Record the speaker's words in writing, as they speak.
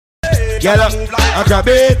Get up, I grab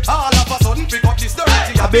it. All of a sudden pick up this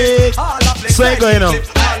dirty a bit. Say going on.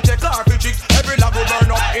 Every love will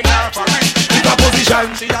burn up in her fabric. Pick a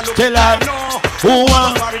position, tell her who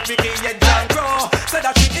want. Say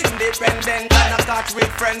that she independent and not start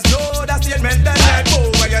with friends. No, that statement that said, oh,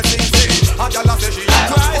 where you sing, sing. A girl say she a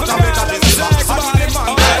but I bet that this is a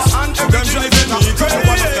man dress. And everything is in a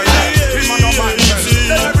one of the years. Man of man dress.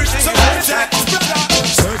 Everything is in a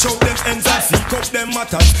search out them ends and seek out them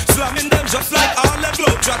matters. Slamming them just like all the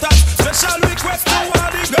globe trotters. Special request to all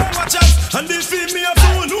the girl watchers. And they feel me a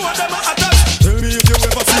fool, who are them a attacks. Tell me if you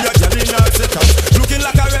ever see a girl in a setup looking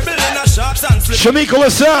like a rebel in a shorts and flip. Shamika,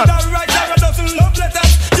 what's up?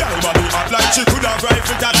 Like she could have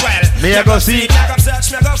rifled that well. Me I go see. Me I go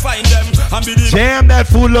search, me I go find them. And believe. Damn, that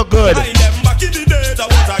food look good. Find them back in the days. I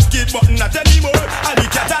was a kid, but not anymore. And the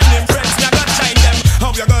cat and them friends, me I go shine them.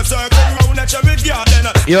 How you gonna circle round at your big garden?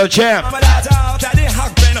 Yo, champ.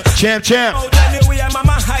 Champ.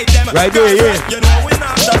 Right there, yeah. You know we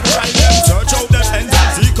not that right them. Search out them ends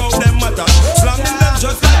and seek out them matter. Slamming them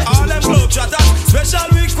just like all them globe trotters. Special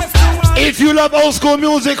request to one. If you love old school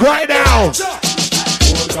music right now.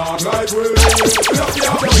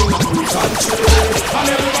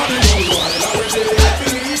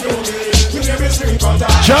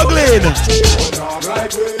 Juggling.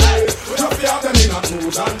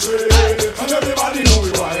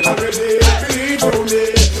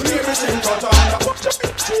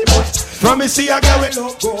 From me see I get it.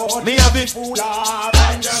 Me have it.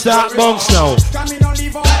 Start bunks now.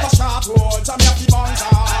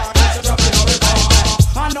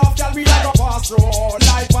 Enough girl we a go pass road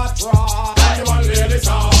like patrol. And the one lady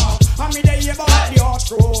saw. And me dey about the hot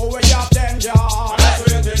crew where you have danger.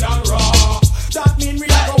 That's and raw. That mean we a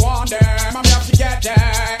go on them and we have to get them.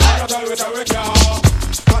 I don't always have it now.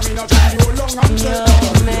 I mean I tell you long and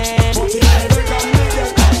straight. But if you can make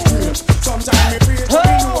it sometimes me feel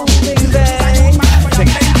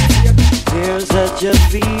there's such a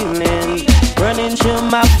feeling running through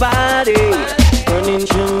my body, running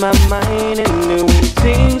through my mind and new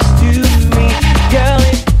things to me. Girl,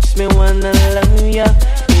 it makes me wanna love ya.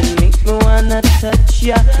 It makes me wanna touch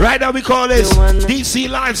ya. Right now we call this DC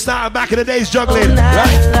lifestyle. Back in the days juggling.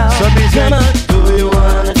 Right? So music. Do you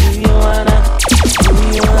wanna, do you wanna, do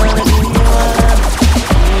you wanna, do you wanna, do you wanna,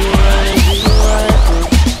 do you wanna,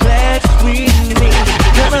 flex with me.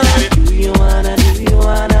 Come on. Do you wanna, do you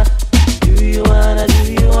wanna, do you wanna, do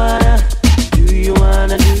you wanna, do you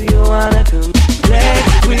wanna, do you wanna come flex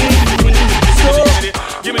with me? So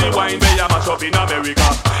give me the wine where you mash up in America.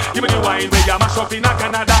 Give me the wine where you mash up in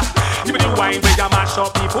Canada. Give me the wine where you mash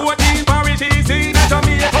up the 14 parities in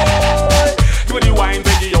Jamaica. Give me the wine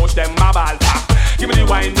where the house them a ball for. Give me the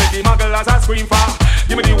wine where the mugglers a scream for.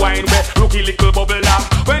 Give me the wine where rookie little bubble da.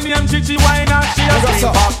 When the chichi wine and she a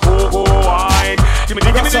scream for cocoa wine. Give me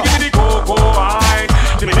the cocoa wine.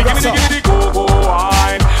 Give me the cocoa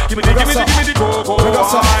wine. Give me the cocoa wine. Give me the X amount of cocoa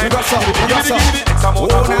wine. Nothing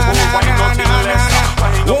less.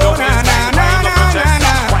 Wind up your waist, wind up your chest.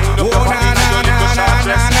 Wind up your body, your little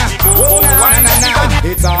sharpness.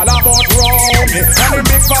 It's all about Romy and the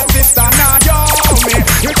big fat sister now Yomi.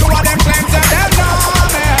 You two of them claims that them know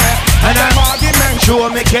me. And them arguments show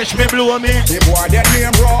me, catch me, blow me. The boy that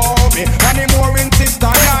name Romy and the more insist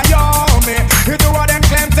on Yomi. You two of them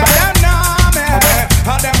claims that them know me.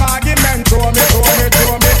 And them arguments show me.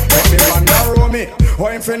 But me wonder Romy, oh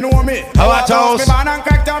if you know me. How about house? Me man and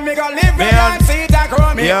character me go live me and see that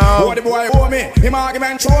grow me. Oh the boy owe me, him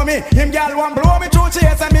argument show me. Him girl want blow me through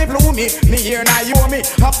chase and me blew me. Me here now you owe me,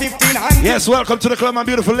 have 15 hands. Yes, welcome to the club, my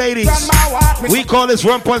beautiful ladies. We call this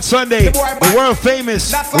RUMPUNCH Sunday, the world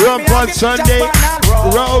famous RUMPUNCH Sunday.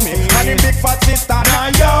 Roll me, and the big fat sister now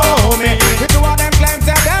yo me. We two of them claims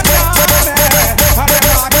that them know me. And them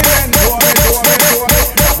argument show me.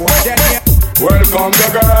 Welcome the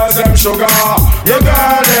girls, them sugar. The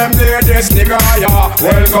girl, them ladies, nigga, yeah.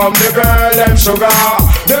 Welcome the girl, them sugar.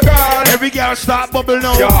 The girl, every girl start bubble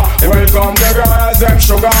now. Yeah. Welcome the girls, them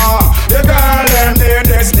sugar. The girl, them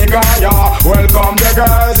ladies, nigga, yeah. Welcome the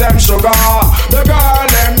girls, them sugar. The girl,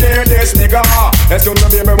 them ladies, nigga. Excuse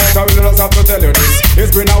me, baby, but I really just have to tell you this.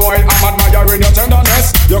 It's been a while, I'm admiring your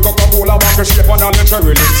tenderness. Your Coca-Cola back a shape on all the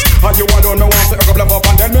cherry lips. And you alone, no one to a couple of up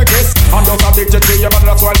and then make kiss. I'm just addicted to you, but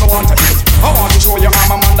that's why I want to eat. I want to show you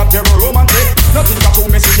I'm a man that very romantic. Nothing can do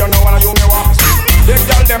me, see you know when you me want to speak. The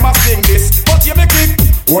girl them a sing this, but you make it.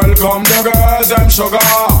 Welcome the girls, them sugar.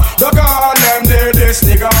 The girl them did this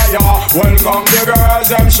nigga, yeah. Welcome the girls,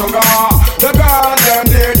 them sugar. The girl them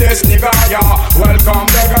did this nigga, yeah. Welcome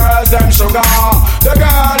the girls, them sugar. The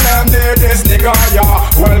girl them need this nigga, yeah.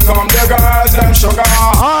 Welcome the girls them sugar.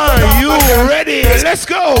 Are you ready? Let's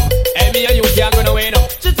go. Hey, me and you can't go away now.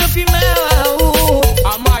 Shut up your mouth.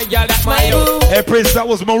 I'm my girl, that's my you. Hey Prince, that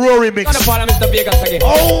was my Rory mix. Gonna follow Mr. Vegas again.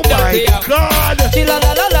 Oh my God. Chilla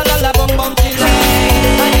la la la la la bum bum chilla.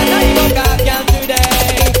 I know you got girl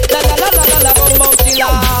today. La la la la la la bum bum chilla.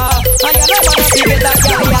 I know wanna see that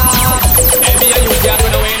girl, yeah. Hey, me and you can't go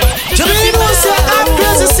away now. Jamie knows your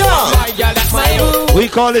crazy song. My girl, that's my you. We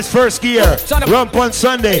call this first gear. Rumpunch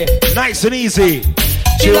Sunday. Nice and easy.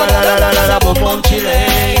 Chilla la la la la la bum bum chilla.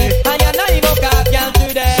 I know you got girl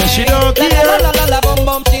today. So she don't care. La la la la bum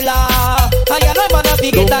bum chilla. I know wanna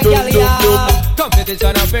see that girl, yeah.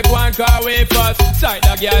 Competition of pick one car way first. Side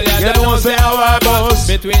the girl, yeah. You don't say how I boss.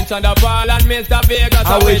 Between Thunderfall and Mr. Vegas.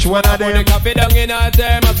 I wish one of them. The coffee down in her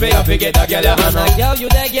term. I pay to get a girl, yeah. Man, a girl, you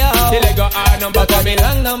the girl. Till I got our number, call me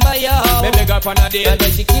wrong number, yo. Me beg up on a date. And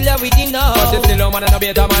then she kill her with the no. But it's still a man and a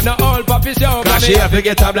beta man. No old puppy show. Cause she have to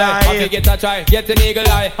get a blind. I get a try. Get an eagle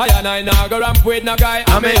eye. I and I now go ramp with no guy.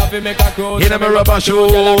 I may have to make a cruise. In a rubber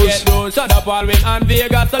shoes. Girl, I get those. Thunderfall win and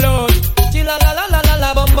Vegas alone. Chilla la la la la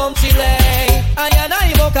la bum bum chile.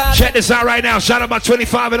 Check this out right now. Shout out my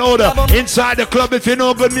 25 and older inside the club if you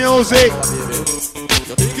know good music.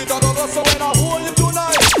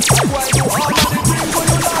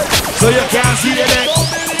 So you can't see the neck.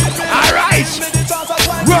 Alright.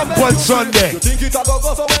 Rumpunch Sunday. You think it a go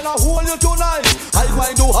so when I hold you tonight, I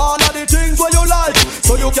going to all of the things where you like.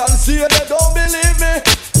 So you can see it, they don't believe me.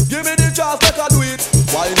 Give me the chance, let I do it.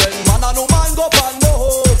 Why then man and no man go pan no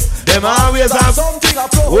host. Them always have something a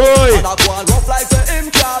pro. And I go and rough like say him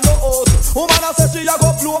can no host. Woman a say she a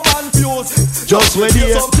go blow man fuse. Just when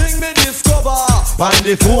you something me discover. On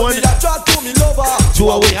the phone. Me a chat to me lover. To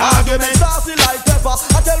a way argument. Saucy like pepper.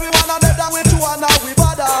 I tell me one and them with two and now we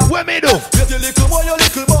bother. What me do? Get your little boy, your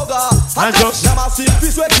little bugger. And just never seen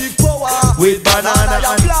fish with big power. With banana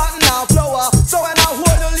and planting and flower. So when I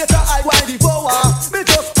hold you later, I want the power. Me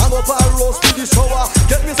just hang up and roast to the shower.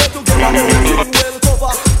 Get me set together, everything well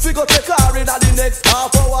cover. We go take car in the next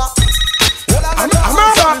half hour.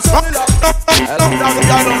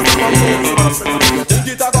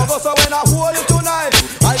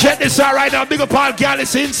 Check this out right now. Big up all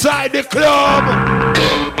gals inside the club.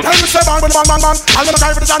 Tell me say bang bang bang bang. I'm gonna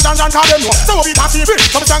try for the jang jang jang. Them know. So we pass it.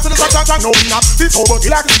 Some chance to the jang jang. No we not. This over.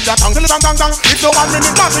 Like that jang to the jang jang jang. It's no 1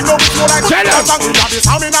 minute nothing. No it's no like. Tell them. Jang we got this.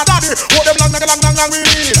 How me not daddy. What them lang lang lang lang lang we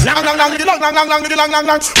need. Lang lang lang lang lang lang lang lang lang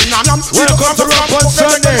lang. Nam nam. Welcome to Rumpunch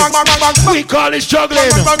Sunday. We call it juggling.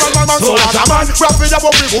 So as a man, rap with a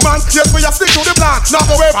bumpy woman. Yes we have stick to the plan. Now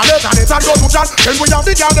go away from it and it and go to John. Then we have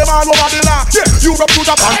the girl them all over the land. Yeah, you go to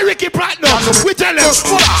the pan. Hey Ricky Platinum. We tell them.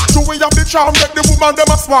 Do we have the charm? Make the woman them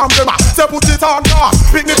a swarm them. Say put it on now.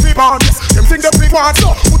 Pick the flip on this. Them think the flip on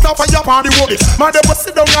so. Put up a yap on the wood. Man them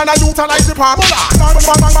sit down and utilize the palm. Bang bang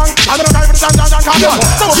bang bang. I'm gonna try for the jang jang jang.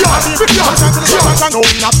 So you have the big jang jang jang. No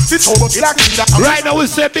we not. It's over. Right now we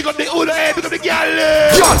say pick up the Udo, pick up the girl.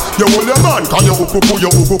 You hold your man. Can you uku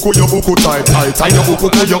tight tight. And you uku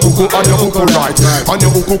and you uku right. And you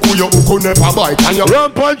uku never bite. And you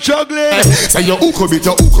Rumpunch juggling. Say you uku bit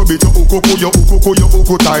you uku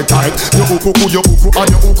tight tight. You uku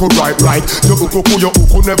and you uku right. You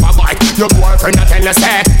uku never bite. Your boyfriend a tell you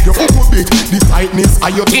say you uku bit. The tightness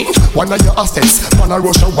of your thing. One of your assets. Man a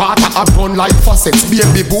rush of water a run like faucets.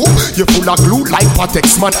 Baby boo, you full of glue like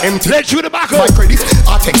Patex. Man empty. Let's shoot the back my credit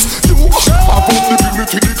Atex. You have put the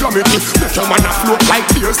dignity the gravity. Let your man a float like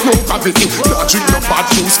there's no gravity. Not drink no bad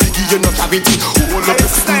juice, sticky in no cavity. Hold up the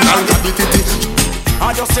signal gravity. I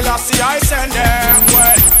just still see I send them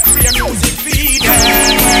well. Free music feed them.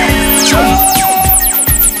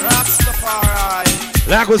 Rastafari.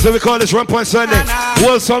 Like we say we call this Rumpunch Sunday.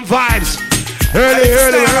 Hold some vibes.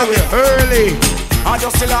 Early. I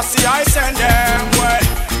just still see I send them well.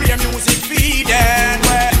 Free music feed them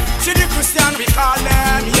well. See the Christian we call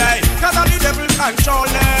them, yeah. Cause of the devil control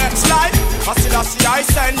them. Slide. I still see I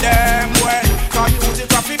send them well. Cause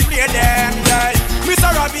music if we play them, yeah.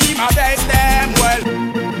 Mr. Robbie my best them well.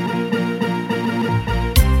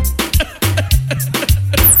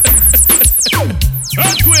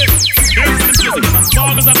 Earthquake!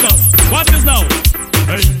 Watch this now!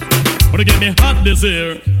 Hey, what to get me hot this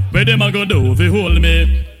year? Where them a go do if you hold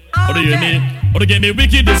me? What do you hear me? What to get me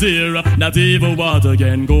wicked this year? Not even water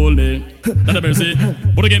can cool me. Not a mercy.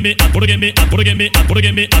 Put again me, put again me, put again me, put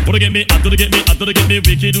again me, put again me, put again me, put again me,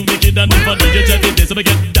 wicked, wicked, and if I get it, this I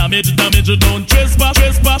get damage, don't trespass.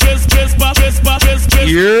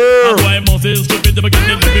 Yeah. Why Moses stupid, never get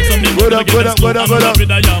the lyrics on me. Good up.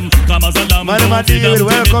 Madam David,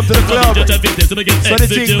 welcome to the club. So the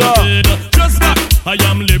thing go. I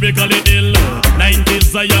am lyrically ill.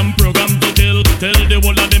 90s I am programmed to kill. Tell the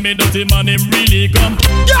whole of them dirty man him really come.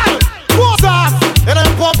 Yeah, what's that? And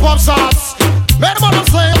then pop shots. Make the man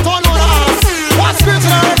say turn on us. What's this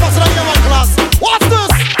in our class in the class? What's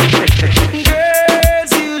this?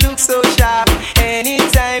 Girls, you look so sharp.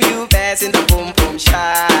 Anytime you pass in the boom boom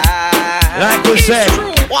shop. Like we said,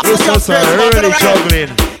 this was a early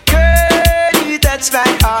juggling. Girl, you touch my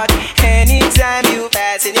heart. Anytime you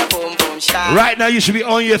pass in your boom boom shop. Right now you should be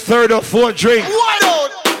on your third or fourth drink. Wide out.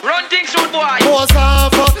 Run things out, boy. Pose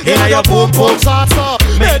off in your boom boom shots.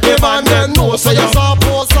 Make the man then know so you saw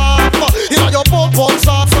pose off in your boom boom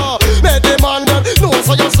shots. Make the man then know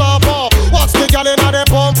so you saw. What's the girl in the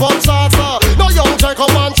boom boom shots? No young Jack come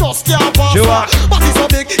and just can't pass. But it's so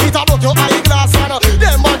big, it a broke your eyeglass.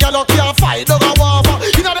 Them man girl can't fight no go off.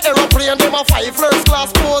 In the aeroplane them a fight first class.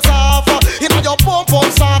 Pose off in your boom boom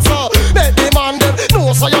shots. Make the man then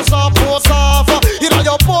know so you saw pose off in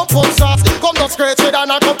your boom boom shots. Come not scratch it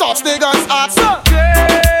and I come touch the girl's ass.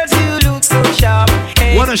 Girls, you look so sharp.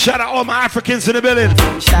 Wanna shout out all my Africans in the building.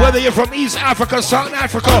 Whether you're from East Africa, South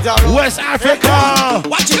Africa, West Africa.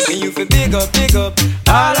 Watch it. And you feel big up.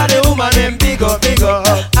 All of the woman them big up.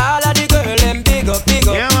 All of the girl them big up.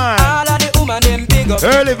 Yeah, man. All of the woman them big up.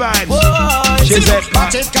 Early vibes. Whoa, She said,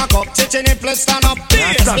 Batch it cock up, sitting in place, stand up.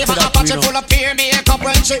 If I patch it full of peer makeup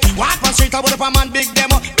when she walk on street, I would have a man big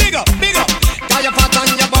demo. Big up. Girl, you fat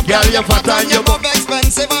and you bump. Girl, you fat and you bump.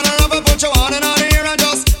 Expensive and I love it, put you on and on here and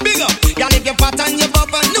just big up. Girl, if you fat and you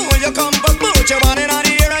bump, I know you come, but put you on and on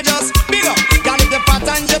here and just big up. Girl, if you fat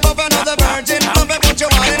and you bump, another virgin, love it, put you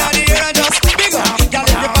on and on here and just big up. Girl,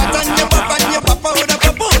 if you fat and you bump and you pop out of the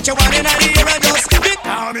put you on and on here and just big up.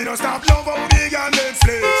 Now me don't stop love how big and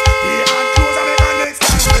Netflix. The hand close and make a next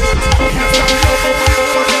time.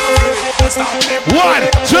 1,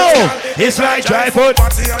 2, it's like dry foot.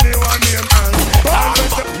 Party and the one name and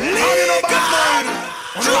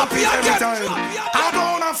I'm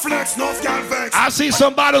gonna flex, no can vex. I see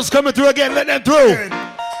some bottles coming through again, let them through.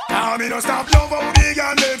 Now me don't stop love how big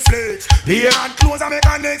and Netflix. The hand close and make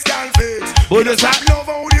a next can fix. But Don't stop love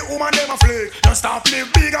how the woman them a flick. Don't stop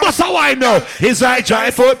live big and That's how I know. It's like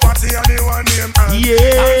dry foot. Party and the one name and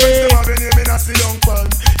Yeah. I'm the name in a young fun.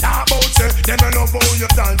 Now about say, them a love how you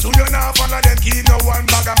dance. So you not follow them, keep no one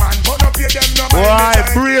bag a man. But up here them no Boy,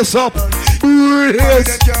 brace up.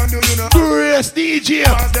 Brace. Brace, DJ.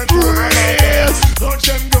 Brace. Touch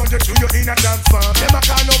them down, they chew you in a dance farm. Them a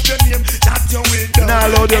call up your name, that you will down. Nah,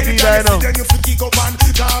 Lord, you be there now. Then you feel kick up and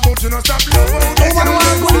talk about you no stop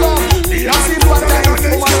love.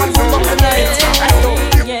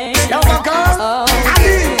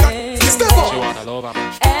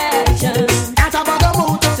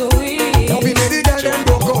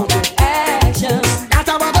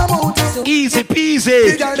 Easy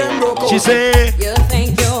peasy. She say, you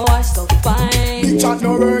think you are so fine.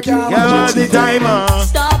 yeah, the timer.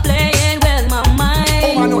 Stop playing with my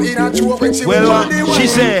mind. Well, she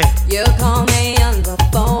say, You call me on the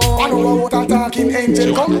phone.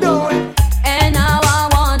 And now I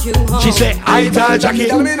want you home. she say, I tell Jackie.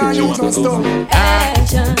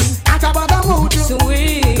 Action.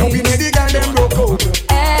 Sweet.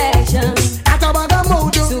 Action.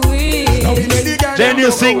 Sweet. Then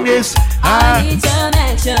you sing this. I need some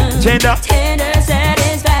action. Tender. Tender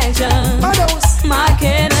satisfaction. My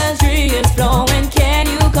chemistry is flowing. Can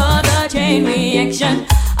you call the chain reaction?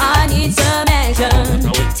 I need some action.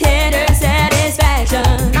 Tender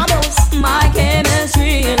satisfaction. My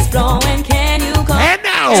chemistry is flowing. Can you call And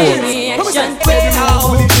now. chain reaction? Way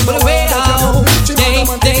out, way out. Day,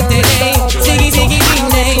 day, day, day. Diggy, diggy, ding,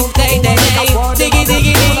 day, day, day, day. Diggy,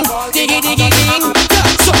 diggy, ding, diggy, diggy, ding.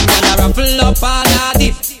 Some gyal a ruffle up all a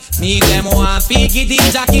dip. Me them want picky the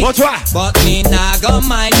jacket. What's what? But me nah go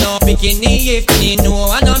mind no bikini if me know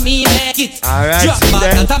I know me make it. Alright, Drop see back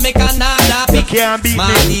there. that I make another You pick. can't beat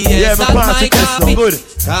My me. Yeah, DS my and pass my it test no carpet. good.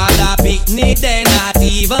 Cause a picnic they not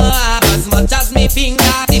even have as much as me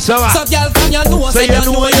finger tip. So, So girl from your nose so say you you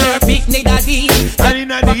know know your picnic daddy. And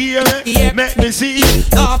in the ear, make me see.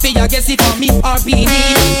 No fear guess it for me or PD.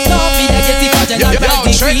 No fear guess it for general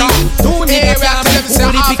degree. Don't need a cam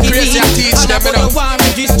for the bikini. And I put a one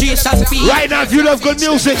registration fee. Right now, if you love good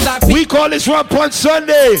music, we call this RUMPUNCH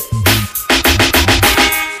Sunday.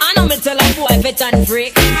 I know me tell a boy fit and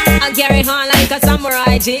freak. I carry on like a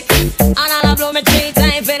samurai jeep. And I'll blow me 3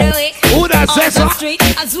 times for the week. Possessor. Street,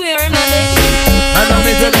 I swear I'm not it. I know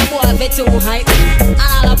me tell you. Boy, bit too hype. And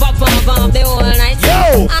I'll pop the whole night.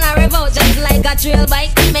 Yo! And I revolt just like a trail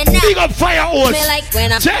bike. Me now. Big up fire horse. Me like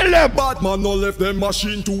when I'm. Tell them. Batman no left them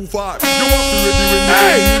machine too far. You have to ready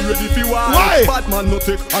when you ready for war. Why? Batman no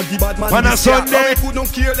take and the Batman On a Sunday. Who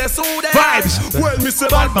don't care less who they Vibes. Well, me say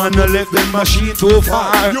Batman no left them machine too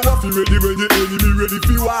far. You have to ready when the enemy ready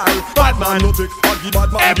for war. Batman no take and the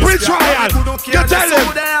Batman every trial. You tell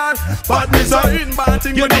them. Batman's a inbound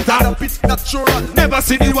You need that. It's natural. Never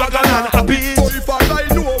see the wagon and happy. So if I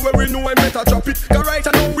know where we know I better drop it. Cause right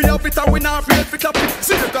now we have it and we not afraid to clap it.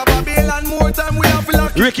 See the Babylon more time we have to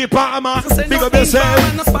lock it. Ricky Palmer, big up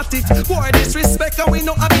Boy, disrespect and we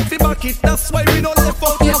know have it to back it. That's why we don't left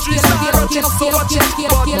out the streets. Well,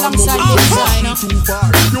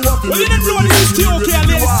 you didn't know this is okay,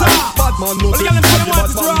 Lisa. Batman no Well, you got them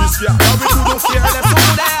Batman this year. And we don't care less who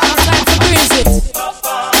they are. Time to praise it.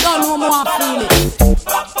 Don't know more feel it.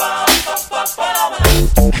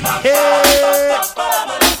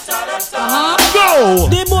 Go!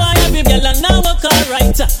 The boy have a girl and now work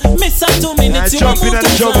alright. Miss her 2 minutes, you jump in and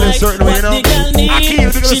jump in a certain way, you know.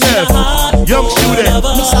 Akil, big up yourself. Young student.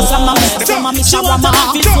 Mr. Sama, Mr. Sama, She Mr. want Rama.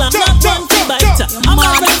 to be slam, not one to bite. I'm a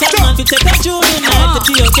red man to take a chew tonight. The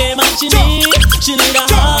TOK man she need a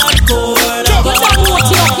hardcore lover. You don't know what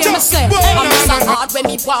you hear me say. I'm so hard when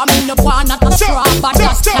me want me no want not a straw, but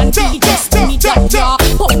that can be just me that ya.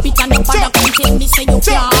 Pump it and up and up and tell me say you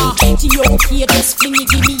can't. TOK just fling it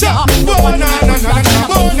give me ya. Me no want no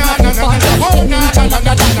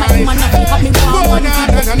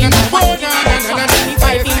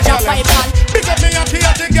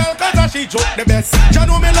she joke the best. You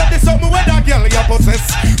know me love this something where that girl you possess.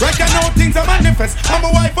 Right now things are manifest. I'm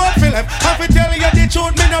a wife out for left. I fi tell you the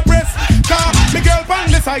truth me no press. Cause me girl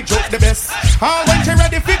from this I joke the best. And when she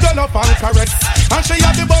ready fi go up and caress. And she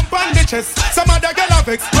have the bump on the chest. Some other girl have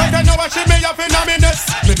vex. Right now she may have phenomenous.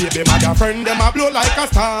 Me baby mother friend them a blow like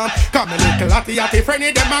a storm. Come a little atty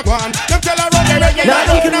friendly them a go on. Them tell her run the reggae.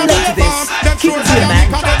 Now you can relate to this. Keep it to the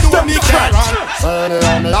man. Stop the front. Say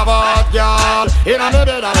me love hot girl. Inna me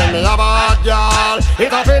bed and me love hot girl.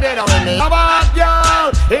 It's a fit and me love hot girl.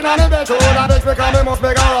 Inna me bed, show that bitch because me must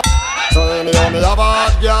make her. Say me love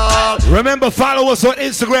hot girl. Remember, follow us on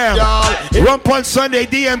Instagram. RUMPUNCH Sunday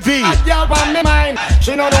DMV. Hot girl from me mind.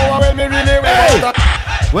 She don't know what me really want.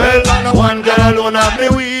 Well, one girl alone have me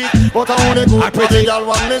weak. But I only good pretty girl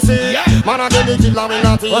want me see. Man I get the killer me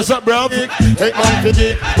not eat. What's up, bro? Take man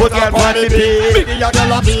figgy, put girl on the beat. Biggie a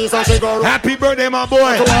girl a piece and she go. Happy birthday, my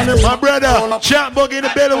boy. My brother. Champ Boogie in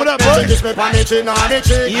the belly. What up, boy? Kiss me on the chin and the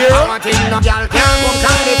cheek. Yeah. I'm a thing a girl can't come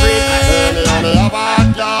down the freak. Me love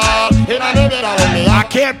hot girl. Inna me bed with me. I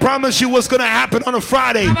can't promise you what's gonna happen on a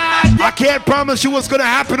Friday. I can't promise you what's gonna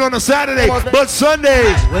happen on a Saturday. But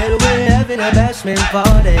Sunday. Well, we're having a bashment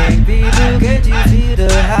party. People, get you feel the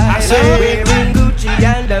high. I say, wearing Gucci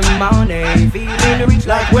and the money. Feeling rich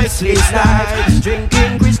like Wesley Snipes.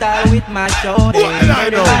 Drinking crystal with my shorty. What did I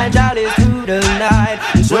know? My jollies through the night.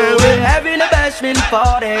 So we're having a bashment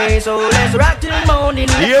party. So let's rock till morning.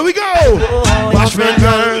 Here we go. Bashment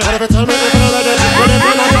girl.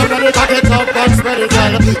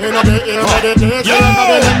 Yo,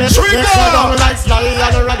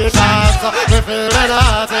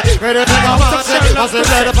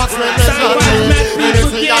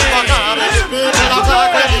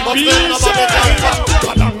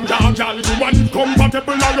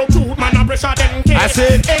 I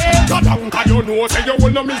said, you know, say you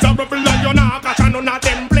will no miserable and you're not catch none of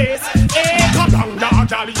them place. Come down,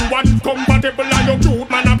 Charlie, you want compatible and you're cute,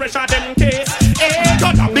 man, I pressure them case.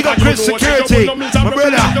 Big up Chris Security, my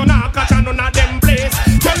brother. You're not catch none of them place.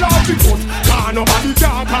 Tell off the gun, can't nobody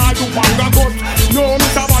can't call you one gun. No,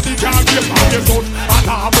 Mr. Body can't give out your foot. I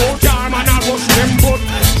talk about car, man, I rush them foot.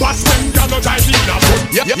 Pass them, can't drive in a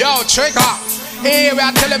foot. Yo, Trigger. Hey, we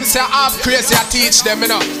are telling them say I'm crazy, I teach them, you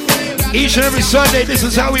know. Each and every Sunday, this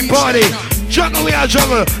is how we party. Jungle, we are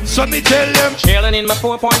jungle. So me tell them. Chillin' in my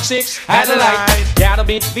 4.6 as a light. Gotta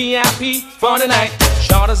be VIP for the night.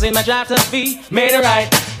 Shorters in my drive to be made it right.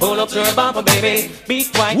 Pull up to a bumper, baby. Be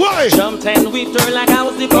quiet. Why? Jumped and whipped her like I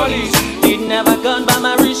was the police. Didn't have a gun by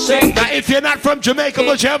my wrist. Now, if you're not from Jamaica,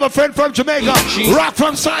 but you have a friend from Jamaica, rock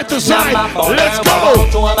from side to side. Let's go.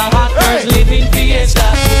 To all my hot girls living fiesta.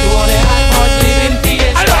 To all the hot boys living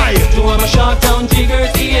fiesta. To all my short town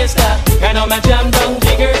jiggers fiesta. And all my jam down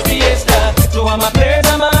jiggers fiesta. To all my players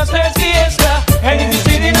and my hustlers fiesta. And if you're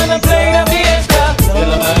sitting on the plane of fiesta, tell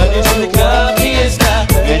them I'm in the club fiesta.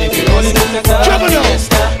 And if you're rolling in the club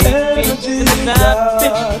fiesta, in the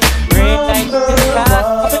club, great night in the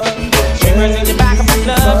club. Shimmers in the back of the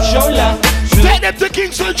club, show love. Take them to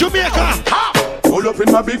Kingston, Jamaica. Pull up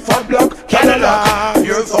in my big fat black Cadillac.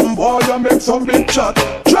 Hear some boy and make some big shot.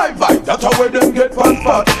 Drive by, that's how where them get fat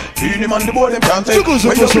fat. Feel him on the board, them can't take when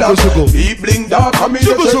you black. He bling dark, and me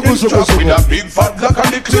just taking strap. With a big fat black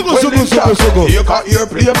and the clip well in shot. Here can hear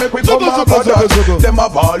play, make we come off of that. Them a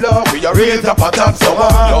baller, we a raise a patat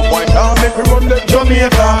sour. No boy can't make we run them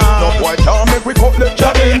Jamaica. No boy can't make we cut them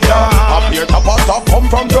Jamaica. Up here top and top come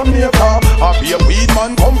from Jamaica. Up here weed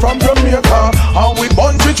man come from Jamaica. And we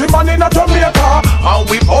bunch rich man in a Jamaica. And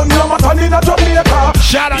we burn your matan in a Jamaica.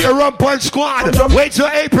 Shout out the Rumpunch squad. Wait till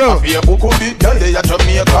April. Up here book big girl they a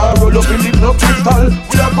Jamaica. Roll up in the club crystal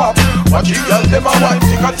with a pop. Watch it girl them a wine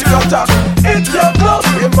tick a tack. It's your club.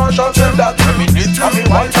 We Marshall said that. Me need to me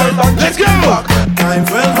white and let's go. Times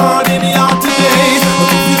well hard in the art today.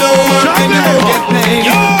 But if you don't work then you won't get paid.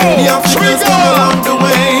 Many obstacles come along the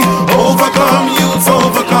way. Overcome, youths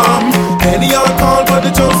overcome. Many are called but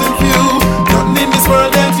the chosen few. Nothing in this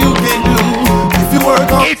world that you can do.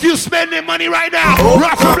 If you spending money right now,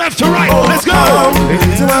 rock from left to right, let's go.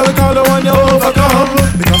 It's why we call the one you overcome.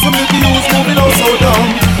 Because some of the youths moving out so dumb.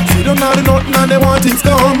 See them not nothing and they want things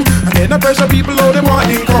come. And then the pressure people out they want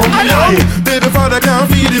income. Baby father can't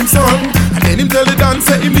feed him son. And then him tell the dance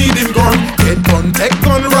say him need him gun. Get gun, take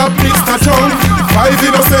gun, rap, Mr. Chung. The 5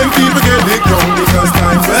 innocent people get it gun. Because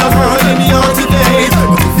time's well hard in the art today.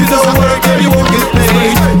 But if you don't work then you won't get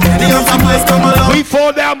paid. Many of the boys come along. We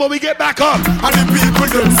fall down but we get back up. And the people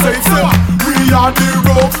them say we are the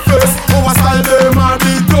rough face. Our style them are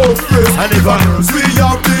the dope face. And if girls we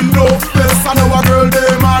have the no face. And our girl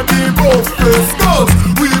them are the rough face. Girls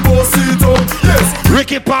we both sit up, yes.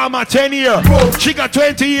 Ricky Palmer 10 year, Chica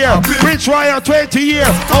 20 year, Prince Ryan 20 year.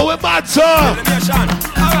 Oh we bad sir.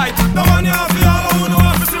 Alright, the one you have to all who know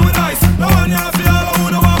how to see with ice. The one you have to all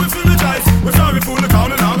who know how we feel the choice. We sorry fool the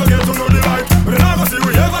town and now go get to know the right. But then I go see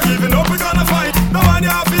we ever giving up, we gonna fight. The one you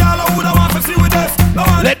have to all who know how to see with us.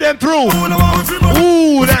 Let them through.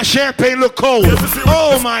 Ooh, that champagne look cold.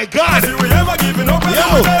 Oh my God. Yo,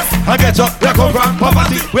 I get up, where I come from,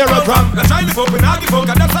 poverty, where I'm from.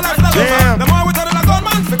 Damn.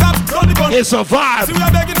 It's a vibe.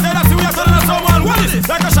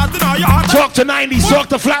 Talk to 90s, talk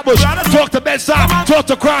to Flatbush, talk to Bedside, talk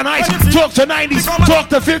to Crown Heights, talk to 90s, talk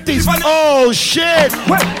to 50s. Oh shit.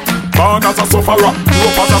 Born as a sufferer, grew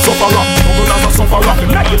up as a sufferer, struggle as a sufferer,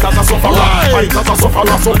 make it as a sufferer, fight as a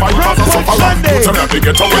sufferer, survive as a sufferer. You tell me to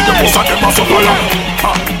get away, the most of them are sufferer.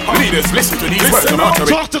 Leaders, listen to these words.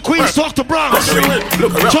 Talk to Queens, talk to Bronx,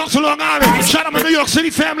 talk to Long Island, shout out my New York City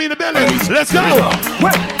family in the building. Let's go.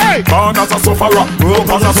 Hey. Born as a sufferer, grew up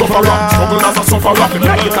as a sufferer, struggle as a sufferer,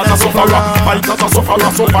 make it as a sufferer, fight as a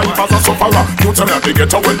sufferer, survive as a sufferer. You tell me to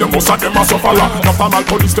get away, the most of them are sufferer. The formal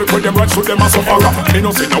police take with them right, so them are sufferer. Me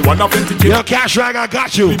no see no one. Yo, Cash Rag, I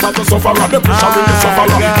got you. The sufferer, the pressure in the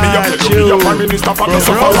sufferer. Me a play to be a prime minister for the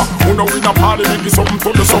sufferer. Who know in a parliament is something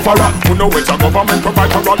for the sufferer. Who know it's a government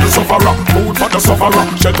provide for the sufferer. Food for the sufferer,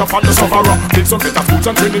 shelter for the sufferer. Build some better foods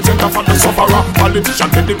and training center for the sufferer. Politician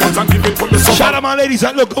take the guns and give it for the sufferer. Shout out my ladies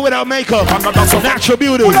that look good without makeup. Natural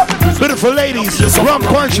beauty, beautiful ladies,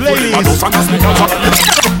 Rumpunch ladies.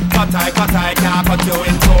 Cut I can't cut you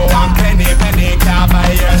in two. And penny can't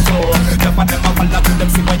buy your show. The for them a follow to them,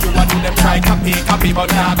 see what you want to them. Try copy, but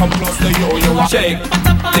can't come close to you. You want shake,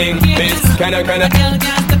 thing, miss, kinda,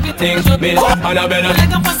 thing, miss, Annabella,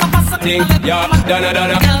 thing, yeah,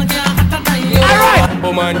 donna. Alright!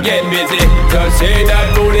 Woman, get busy. Just say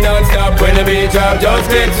that booty non-stop when the beat drop.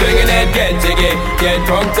 Just keep swinging it, get jiggy. Get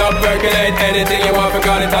drunk up, percolate anything you want.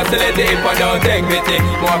 Because it's oscillate if I don't take pity.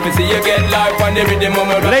 More to see you get life on the rhythm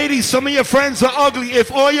of my rap. Ladies, some of your friends are ugly.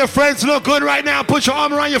 If all your friends look good right now, put your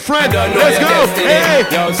arm around your friend. Let's go! Hey!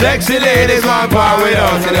 Yo, sexy ladies want power with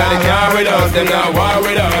us. In the car with us, them not war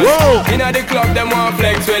with us. Whoa! In the club, them want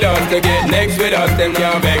flex with us. To get next with us, them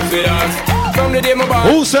can't vex with us. From the day my bar.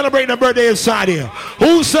 Who's celebrating a birthday inside here?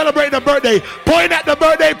 Who's celebrating a birthday? Point at the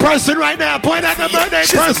birthday person right now. Point at the birthday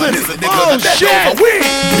person. Oh shit!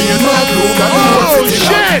 Oh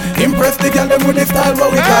shit! Impress the girl them with the style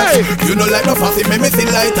what we got. You know like no fussy, make me see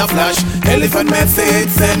light a flash. Elephant message,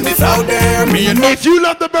 send this out there. If you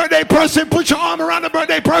love the birthday person, put your arm around the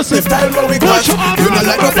birthday person. The style what we got. Put your arm You know around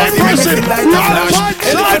like the no birthday fussy, make me person. see light a flash.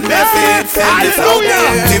 Elephant message, send this out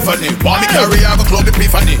there. Tiffany, want me carry I go club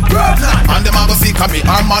Epiphany. And them a go see me.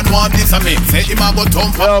 Our man want this of me. Say him a go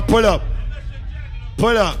thump. Yo, pull up.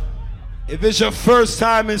 Pull up. If it's your first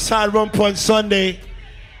time inside Rumpunch Sunday,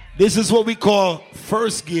 this is what we call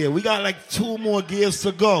first gear. We got like 2 more gears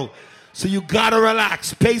to go. So you gotta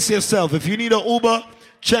relax. Pace yourself. If you need an Uber,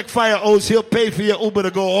 check Fire O's. He'll pay for your Uber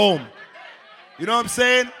to go home. You know what I'm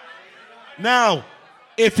saying? Now,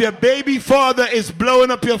 If your baby father is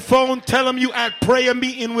blowing up your phone, tell him you at prayer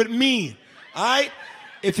meeting with me. Alright?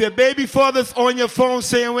 If your baby father's on your phone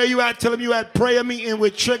saying where you at, tell him you at prayer meeting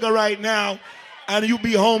with Trigger right now. And you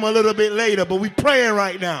be home a little bit later. But we praying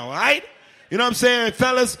right now. Alright? You know what I'm saying?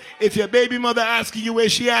 Fellas, if your baby mother asking you where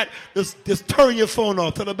she at, just turn your phone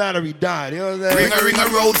off till the battery died. You know what I'm saying? Ring a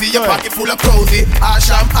rosy, your pocket full of cozy.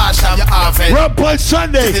 Asham, your harvest. Rumpunch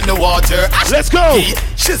Sunday. In the water. Let's go.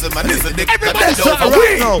 Shizzle man, is a dick. Everybody start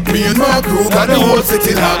right now. Me and my crew got the whole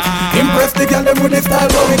city locked. Impress the girl them with the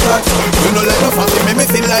style what we got. You know like no fancy, me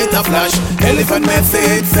missing light a flash. Elephant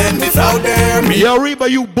message, send this out there. Me Yo,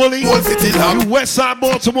 Reba, you bully. whole city locked. You West Side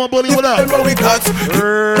Baltimore bully, what up? What we got.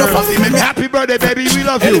 No fancy, me Happy birthday, baby. We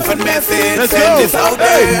love you. Elephant message, Let's send go. this out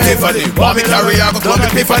there. Tiffany, want me carry, I go come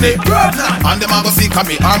Epiphany. And them a go see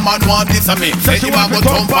me. Our man want this of me. Say him a go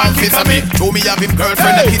thump and kiss of me. Show me have him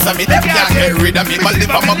girlfriend a kiss of me. Them can't get rid of me. My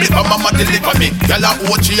liver, my blipper, mama deliver me. Girl a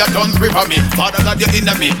watch you, done river me. Father God, you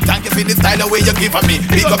inna me. Thank you for the style away you give me.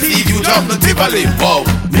 Big up see you jungle Tivoli. Wow.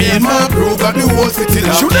 Me and my crew got the whole city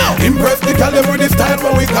locked. Shoot now. Impress the girl them with the style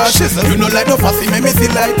what we got. You know like no fussy, me see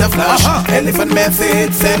light a flash. Elephant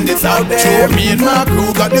message, send this out there. Me and my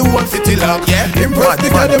crew got the whole city locked. Yeah. Impress the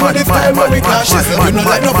girl them with the style what we got. You know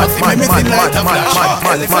like no fussy, me see light a flash.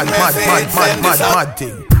 Elephant message, send this out.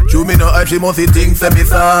 Show me no hype, she must think say me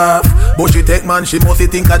soft. But she take man, she must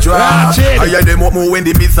think a draft. I hear them up more when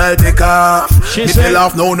the missile take off. Me say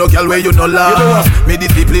laugh, no girl where you no laugh. Me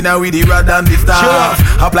discipline her with the rod and the staff.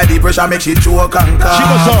 Apply the pressure, make she choke and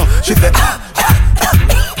cough. She say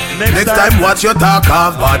next time watch your talk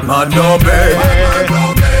off. Bad man no beg.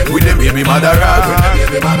 With them baby mother rock.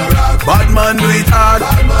 Bad man do it hard.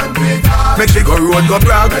 Make she go road go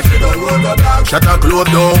brag. Shut her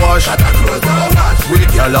clothes don't wash.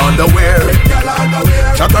 With your underwear.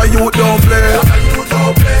 Shut her youth don't play.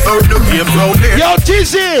 Heard the game round there. Yo,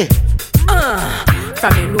 TC!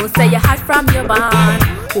 From you know say you hot from your band.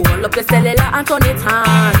 Hold up your cellular and turn it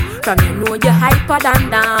on. From you know you hyper than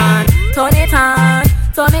Dan. Turn it on.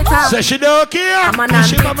 Turn it on. Say she don't care.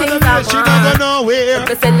 She not go nowhere.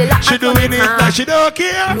 She doing it like she don't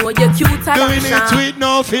care. Know you cute and doing it with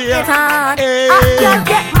no fear. Hey. Girl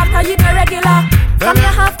get mad cause you no regular. From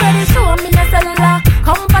your half credit show me your cellular.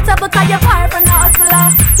 Compatible cause you're far from the hustler.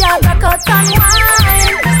 Girl back out and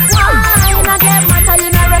wine. Wine I get mad cause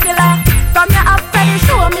you no regular. From your half credit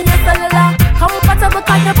show me your cellular. Compatible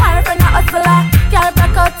cause you're far from the hustler. Girl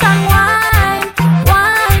back out and wine.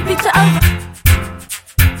 Wine picture of.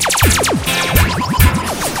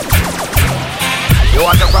 You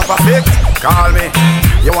want a proper fix? Call me.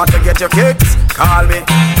 You want to get your kicks? Call me.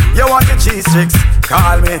 You want your cheese sticks?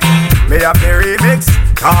 Call me. Me have the remix?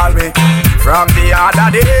 Call me. From the other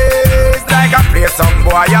days, like I play some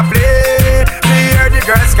boy I play. Me hear the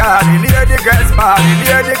girls calling, hear the girls bawling,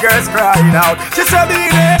 hear the girls crying out. She said me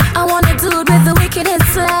there. I want a dude with the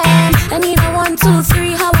wickedest slang. I need a 1, 2,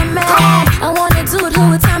 3, how a man. I want a dude who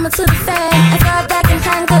would time it to the fan. I got back and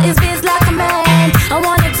tangle his biz like a man. I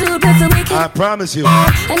want a dude with the wicked. I promise you.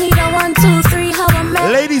 I need a 1, 2, 3, how a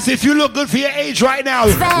man. Ladies, if you look good for your age right now,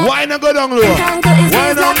 why not go down low?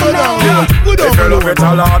 Why not go down low? Go down low. Go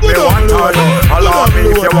down low. Allow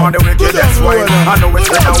me if you want the wickedest way. I know it's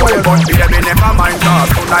better way, but baby never mind cause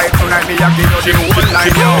tonight me a give you the whole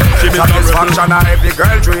life, yo. Satisfaction of every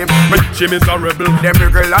girl dream. She miss a rebel. Every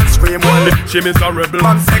girl and scream, well. She miss a rebel.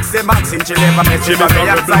 Man sexy Maxine, she never miss it.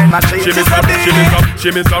 She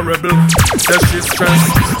miss a rebel. Says she's stressed,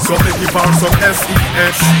 so they give her some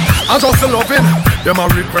SES. I just loving them a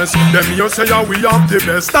request. Them you say yeah, we have the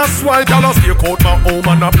best. That's why y'all stay out my home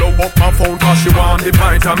and I blow up my phone cause she want the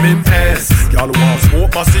vitamin S. Y'all want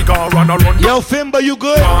smoke my cigar and I run. Yo, Fimba, you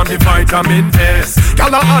good? Want the vitamin S.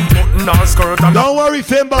 Y'all a unbutton her skirt and don't worry,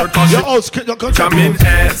 Fimba. Yo, vitamin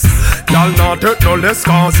S. Y'all not hurt no less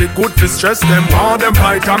cause it good to stress them. Want them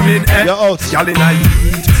vitamin S. Y'all in a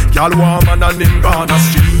heat. Y'all warm and a ning on the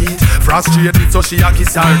street. Frustrated so she a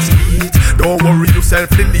kiss her teeth. Don't worry yourself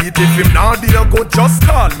delete. If him not there good just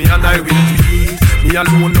call me and I will tweet. Me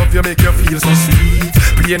alone love you make you feel so sweet.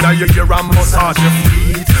 Play now you hear and massage your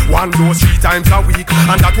feet. One dose 3 times a week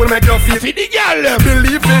and that will make you feel for the girl.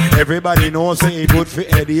 Believe me. Everybody knows say it good for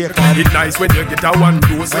headache. It's nice when you get a 1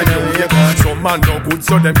 dose when you wake. Some man no good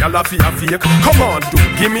so them gyal a feel fake. Come on dude,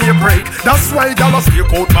 give me a break. That's why gyal a stay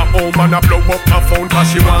out my home and I blow up my phone cause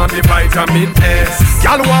she want the vitamin S.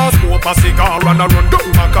 Gyal want smoke a cigar and I run down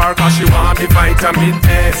my car cause she want the vitamin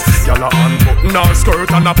S. Gyal a unbutton her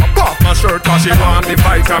skirt and I pop off my shirt cause she want the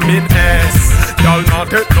vitamin S. Y'all not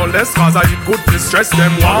take no less cause I eat good to stress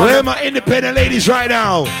them. Where are my independent ladies right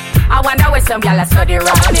now? I wonder where some y'all study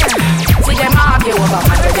around here. See them argue over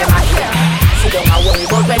my them are here. She don't worry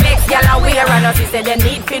about when next girl a wear and us. She said they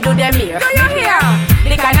need to do them here. Do you hear?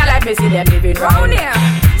 The kind of life me see them living round here.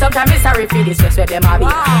 Sometimes it's sorry for this stress where them a be.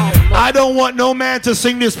 I don't want no man to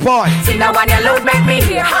sing this part. See now when your load make me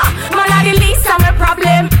hear. Man a the least of my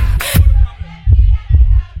problem.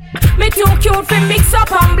 Me too cute for mix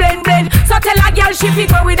up and blend. So tell a girl she fit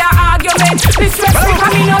go with her argument. Me stress me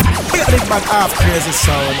coming up. Big bad half crazy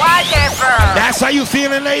sound. Whatever. That's how you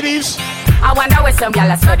feeling, ladies? I wonder where some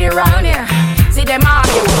y'all study round here. See them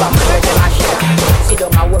argue over murder them a share. See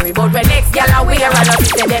don't worry about when next y'all are wear and us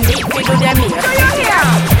say them need to do them here. Do you hear?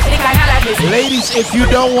 Ladies, if you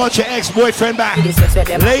don't want your ex-boyfriend back.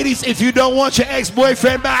 Ladies, if you don't want your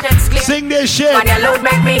ex-boyfriend back, sing this shit. Man, your load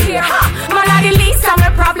make me hear. Man, I the least of my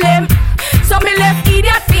problem. So me left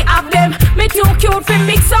idiot fi have them. Me too cute fi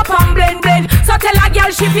mix up and blend. So tell a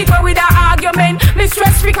girl she fi go with her argument. Me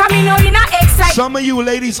stress free come in a excitement. Some of you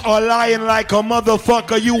ladies are lying like a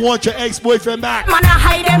motherfucker. You want your ex-boyfriend back. Man, I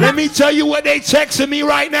hide them. Let me tell you what they texting me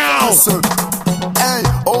right now. Hey,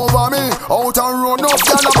 over me, out and run up,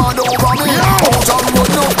 gyal a mad over me. Out and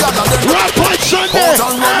run up, gyal a them. RUMPUNCH Sunday. Out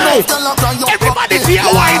and run up, gyal a cry up. Everybody feel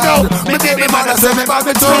why now. Me baby mother say me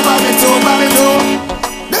baby too.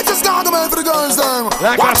 They just got them for the girls them.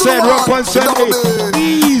 Like I said, RUMPUNCH Sunday.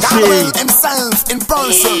 Easy. Himself in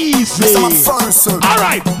person. Easy.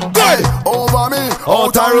 Alright, good. Over me,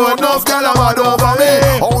 out and run up, gyal a mad over me.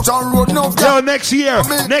 Out and run up, gyal. Yo, next year,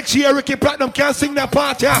 Ricky Platinum can't sing that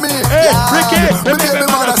part, yeah. Hey, Ricky, me baby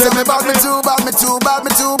mother say me bad, me too bad.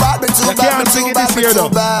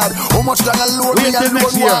 How much can I load me and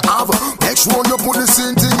load what I have? Make sure you put the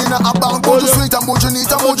same thing in a bank. But you sweet and but you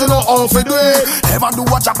neat and but you know how to do it. Ever do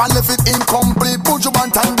what you and left it incomplete. Put you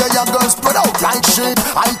one time there, your girl spread out like shit.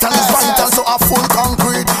 I tell it's vital, so I full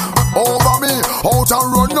concrete. Over me, out and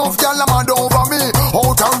run off, y'all a mad over me.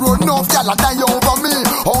 Out and run off, y'all a die over me.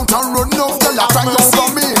 Out and run off, y'all a cry over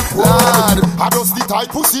me. Lad, I just the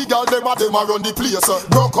type pussy girl, them a run the place.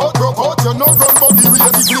 Broke out, you know run but the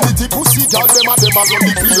real dignity pussy girl, them a run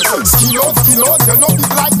the place. Skin out, you know the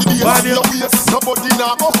like the days in your waist. Nobody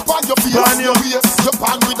now up on your face in your waist. You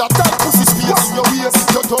pan with a tight pussy space in your waist.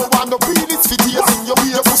 You don't want no peanuts for tears in your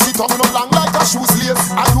waist. Your pussy tongue no long like a shoes lace.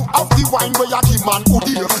 And you have the wine where you give man who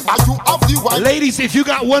dear. Ladies, if you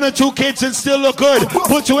got 1 or 2 kids and still look good,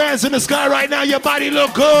 put your hands in the sky right now. Your body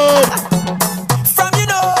look good. From you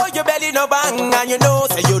know your belly no bang and you know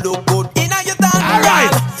say you look good in your thang. All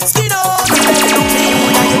right. Skin on you look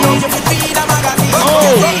clean and you know you fit feed a magazine.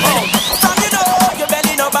 From you know your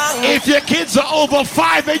belly no bang. If your kids are over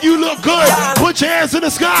 5 and you look good, put your hands in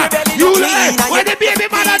the sky. You look where the baby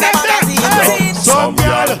mother them there. Some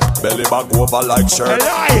girl belly back over like shirt.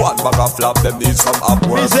 One bag of flap, them need some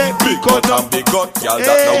upwork. Big cut and big gut, y'all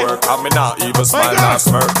that no work. I mean not even smile and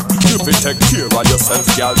smirk. You fi take care of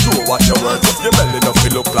yourself, y'all. Do what you work. Your belly no fi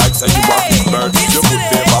look like say you want to bird. You put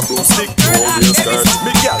paper broomstick, no real skirt.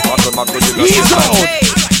 Me girl, back on my good, you know she's out.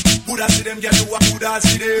 Coulda see them get to what coulda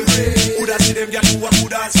see them. Coulda see them get to what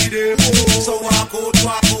coulda see them. So walk out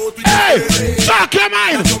with hey, fuck your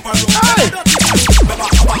mind. Hey.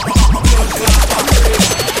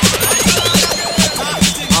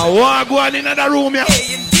 I want to go in another room here.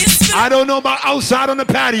 I don't know about outside on the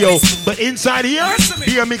patio, but inside here,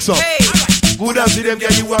 here mix up. Good as see them, yeah,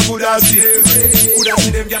 you are good as see them. Good as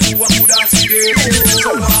see them, yeah, you are good as see them.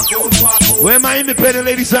 Where my independent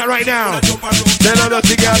ladies at right now? Tell her that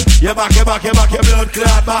girl, your back, your blood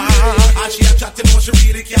clot back. And she a chatting, but she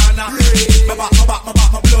really can't. My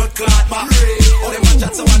blood clot back. All them a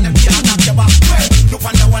chat, so one them can't knock your back. Look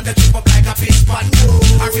on the one that trip up like a fish pan.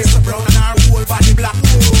 Her face so brown and her whole body black.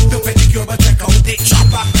 The pedicure, but check out the chop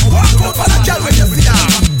back. Walk up on a girl when you see her.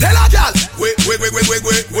 Tell her girl, wait. They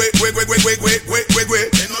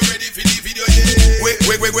not ready for the video yet. Wait.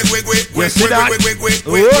 You see that?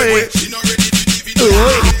 Wait. She not ready for the video yet.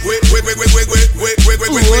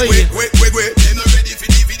 Wait. They not ready for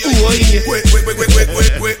the video yet. Wait.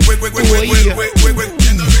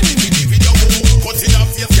 They not ready for the video. Cut it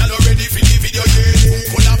off, yes, y'all not ready for the video yet.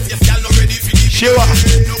 Cut off, yes, y'all not ready for the video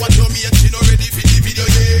yet. No one told me yet, she not ready for the video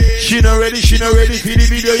yet. She not ready for the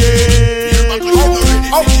video yet.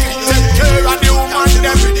 Take care of the woman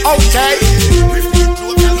them. Okay.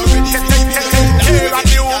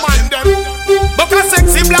 Book a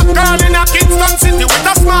sexy black girl in a Kingston city with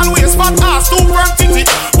a small waist, fat ass, 2 firm titty.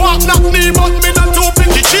 Walk knock me, but me not too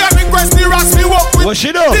picky. She a request the rest me walk with. What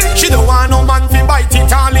she do? She don't want no man fi bite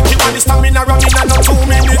it and lick it. When the stamina running and not 2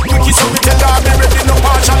 minutes quicky. So me tell her me ready no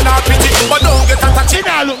partial not pity. But don't get attached. She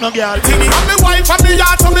not look no girl. I'm me wife and me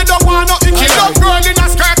yard, so me don't want no icky. Love girl in a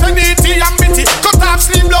skirt and itty and bitty. Cut off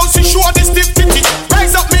sleeve blouse, she show the stiff titty.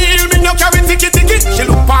 Rise up me heel, me no carry ticky. She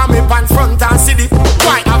look for me on front and see the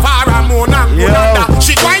quite a far and moon and good under.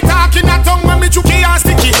 She quite talking a tongue when me chucky and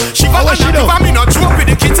sticky. She got a give me no joke with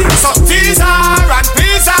the kitty. So tease her and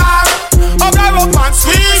please her, over up and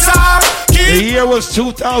squeeze her. The year was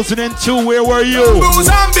 2002. Where were you? Bruise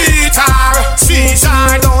and beat her, squeeze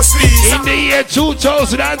her, don't squeeze her. In the year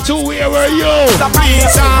 2002, where were you?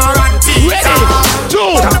 Please her and tease her.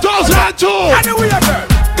 2002. And the way a girl,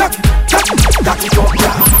 cock it up,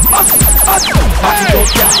 yeah. Back it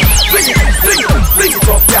up, yeah. Bring it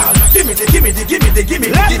up, yeah. Give me the.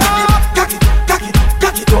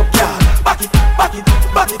 Cock it up, yeah. Back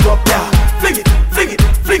it up, yeah. Fling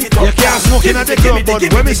it up. You can't smoke in a the club, but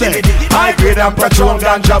when me say high grade and Patron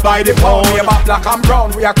ganja by the pound. We about black and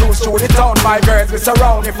brown, we are cruise through the town. My girls we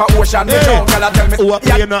surround, if a ocean we drown. Girl tell me, who are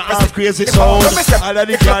playing no half crazy sound? All of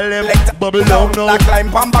the girl them bubble down now. Like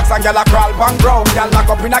climb pan box and girl a crawl pan ground. Girl lock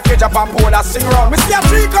up in a cage up and pole a sing round. We see a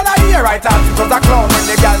 3 color here right out, cause a clown. When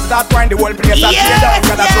the girls start crying, the whole place a tear down.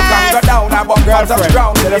 Girl a choke and go down, a bump girls up the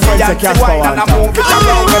ground. Tell the friends to cast wine and a move it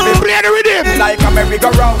around. Play the rhythm like a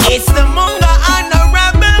merry-go-round. It's the Munga and the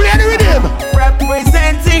Rebel. Play the rhythm.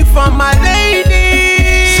 Representing for my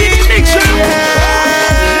lady. See the picture.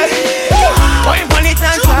 Point on it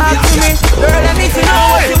and talk to me. Girl, I need to know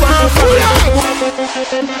what you want from me.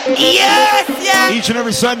 Yes. Each and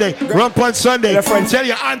every Sunday, Rumpunch Sunday. Tell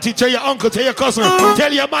your auntie, tell your uncle, tell your cousin,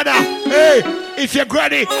 tell your mother. Hey, if your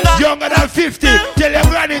granny younger than 50, tell your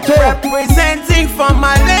granny too. Representing for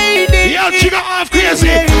my lady. Yo, TRIGGAHALFKRAZY.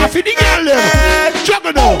 I feel the girl there.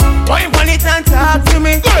 Juggle now. Point on it and talk to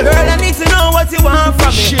me. Girl, I need to know what you want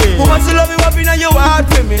from me. Who wants to love you up in your heart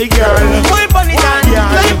to me? Point on it and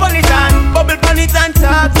play on it and bubble on it and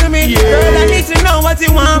talk to me. Girl, I need to know what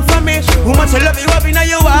you want from me. Who wants to love you up in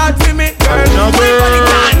your heart to me? Girl, point on it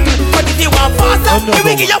and. But if you want faster, we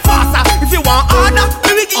will give you faster. If you want harder,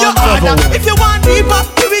 we will give you harder. If you want deeper,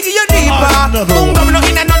 we will give you deeper. Munga we no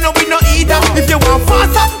in and no we no either. If you want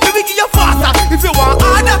faster, we will give you faster. If you want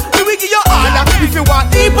harder, we will give you harder. If you want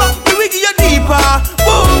deeper, we will give you deeper.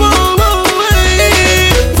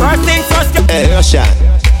 First things first. Hey, Russia.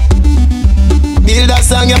 Build a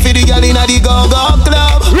song ya for the girl inna the go-go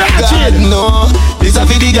club. God no, this a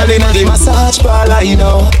for the girl inna the massage parlor, you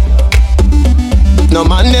know. No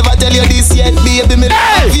man never tell you this yet, baby, me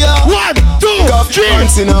love you. 1, 2,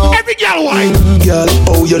 3, you know. Every girl white. Girl,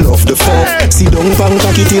 oh you love the fuck. See don't bang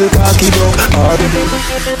cocky till cocky broke.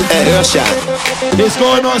 Hey, Russia. This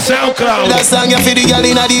going on SoundCloud. That song ya for the girl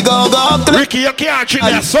inna the go-go club. Ricky, you can't treat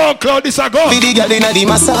that SoundCloud. This a go. For the girl inna the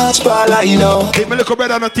massage parlor, you know. Hey, my little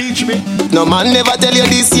brother not teach me. No man never tell you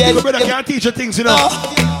this yet. My brother can't teach you things, you know.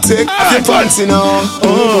 Take your pants, you know.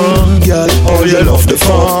 Girl, oh you love the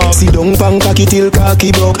fuck. See don't bang cocky till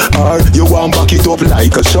cocky broke. Or you want back it up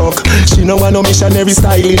like a shock. She no want no missionary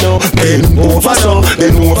style, you know. Bend over so,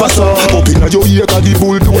 bend over so. Up inna your ear 'cause the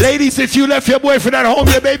bulldozer. Ladies, if you left your boyfriend at home,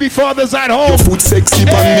 your baby father's at home. Your foot sexy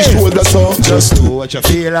on the shoulder so. Just do what you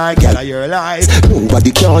feel like, girl, you're alive.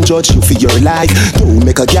 Nobody can judge you for your life. Don't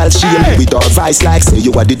make a girl shame you with our vice like say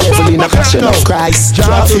you are the devil in a passion of Christ.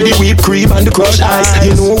 Drop for the whipped cream and the crushed ice.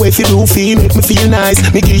 You know if you do feel, make me feel nice.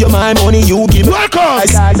 Me give you my money, you give me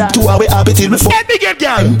ice. 2 hours happy till we fuck. Let me get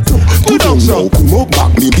girl. Good on now, come up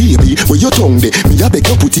back me baby. Where your tongue de? Me a beg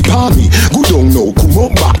you put it on me. Good on now, come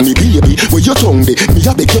up back me baby. Where your tongue de? Me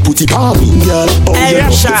a beg you put it on me. Girl, oh you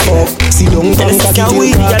love the fuck. See don't bang cocky till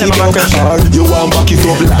cocky broke. Or you want back it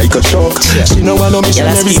up like a truck. She no want no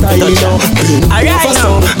missionary style, you know. Bend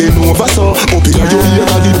over so, up inna your ear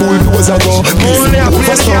 'cause the bulldozer go. Bend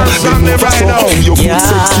over so, oh your foot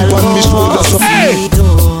sexy on me shoulder so.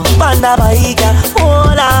 Panda bike,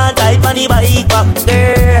 hold on tight on the bike back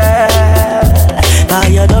there. Cause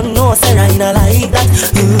you don't know, say I not like that.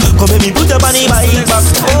 Come let me put up on the bike back.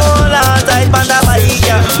 Hold on tight on the bike,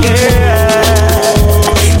 girl.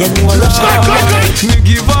 You know love. Me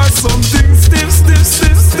give her something stiff.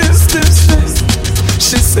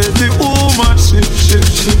 She said the woman shit.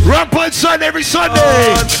 Rumpunch Sun every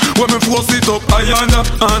Sunday. When me force it up, ayanda.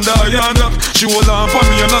 She hold on for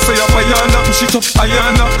me and I say ayanda. She top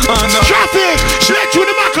ayanda. Traffic, she let you in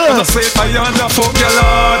the muckle. And I say ayanda, fuck y'all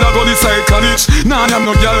hard. I go this side college. Nah, I'm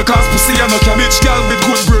no girl cause pussy and no cabbage. Girl with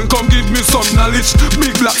good brain, come give me some knowledge.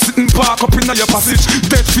 Big black sitting park up in your passage.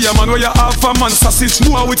 Dead fear man where you have a man sausage.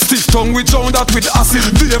 More with stiff tongue, we drown that with acid.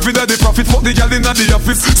 The everyday the profit, fuck the girl in the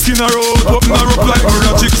office. Skin her out, up her up like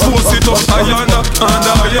magic. Force it up, ayanda.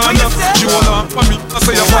 She hold on for me, I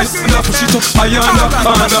say a voice and I push it up.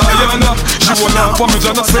 Ayanda. She hold on for me,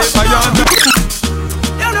 and I say ayanda.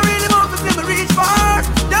 Them don't really want to see me reach far.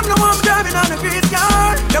 Them don't want me driving on the grease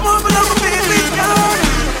car. Them want me love me face car.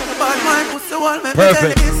 But my pussy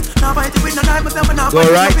Perfect. Go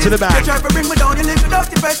right to the back. Go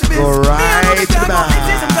right to the back.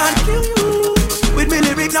 With me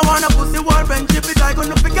lyrics, I wanna put the war friendship is I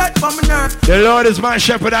gonna forget from my nerve. The Lord is my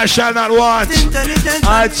shepherd, I shall not want.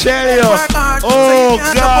 I tell you. Oh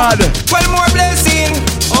God. Well, more blessing.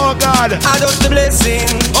 Oh God. Adopt the blessing.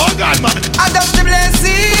 Oh God, man. Adopt the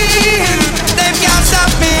blessing. Them can't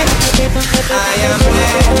stop me. I am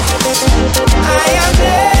blessed. I am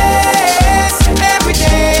blessed. Every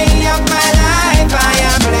day of my life I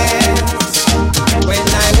am blessed. When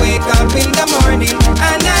I wake up in the morning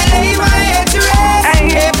and I lay my head to rest.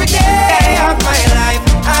 Every day of my life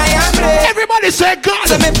I am blessed. Everybody say God.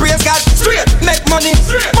 So me praise God straight. Make money.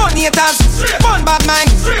 Money it has. Fun bad mind.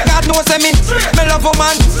 God knows me. Me love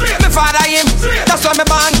woman. Me father him. That's why me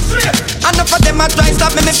born. Enough of them a try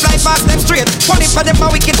stop me. Me fly past them straight. Funny for them a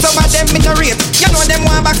wicked. Some of them in the rate. You know them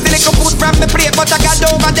want back still little food from me plate. But I got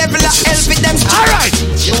over devil a help with them. Alright.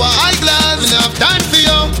 You are high class. Me not have time for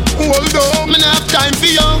you. Hold on. Me not have time for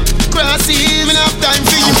you. Grassy. Me not have time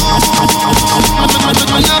for you.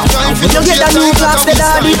 You get that new class, the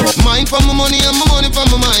daddy. Mine for my money and my money for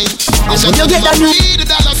my mind. You get that new. You get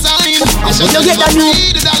that new.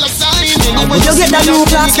 You get that new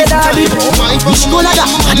class, the daddy. Which one of that?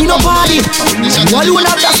 I need no party. One who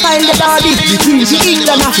have that style, the daddy. Between the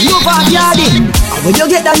England and no party, daddy. When you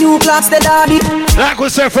get that new class, the daddy. Like we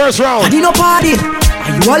said, first round. I need no party.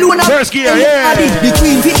 You alone have first gear, yeah.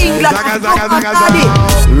 Between the England and no party.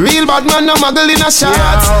 Real bad man, no muggle in a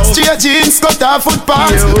shots. Straight jeans, cut off foot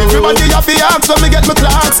parts. Everybody have the axe when me get my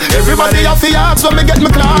clocks. Everybody have the axe when me get my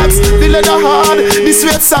clocks. The leather hard, the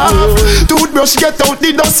sweat soft. Toothbrush get out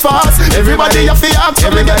the dust fast. Everybody have the axe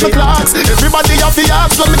when me get my clocks. Everybody have the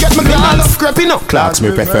axe when me get my clocks. Creeping up. Clocks me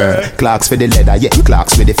prefer. Clocks for the leather, yeah.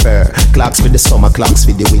 Clocks for the fur. Clocks for the summer, clocks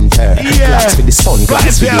for the winter. Clocks for the sun,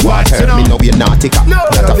 clocks for the water. Me know you're naughty, not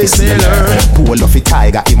a sailor. Pull off a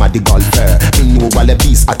tiger, him a the golfer. Me know all the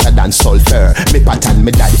beasts hotter than sulfur. Me pattern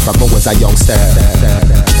me daddy from I was a youngster.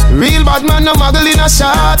 Real bad man, no muggle in a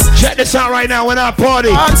shots. Check this out right now. When I party,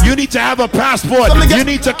 you need to have a passport. You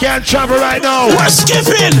need to can't travel right now. We're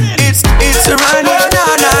skipping. It's a run.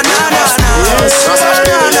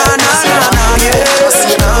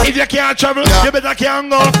 If you can't travel, you better can't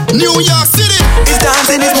go. New York City. It's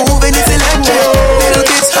dancing, it's moving, it's electric. Little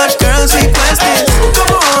kids, hot girls, request it.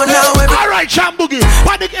 Come on now, all right, Champ Boogie.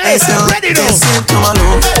 Panic is ready now.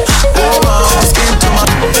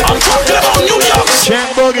 I'm talking about New York. Champ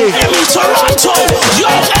Boogie. I'm in Toronto. Yo,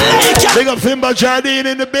 LA. Big up Fimba Jardine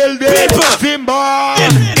in the building. Fimba.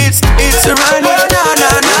 It's a run.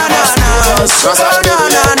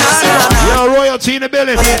 Yo, royalty in the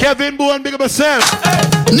building. Kevin Boone, big up yourself.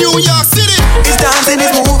 New York City. It's dancing,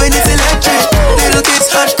 it's moving, it's electric. Little kids,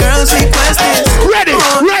 hot girls, request it. Ready.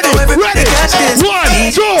 1,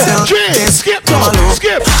 2, 3. Skip.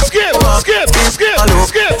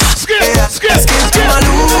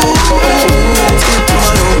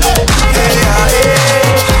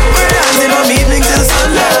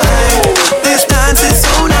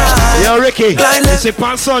 Yo, Ricky, it's a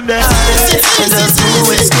pan Sunday. It's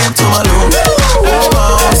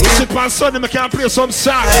a pan Sunday, I can't play some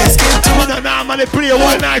songs. I don't normally play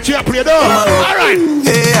one night, you play though. Alright.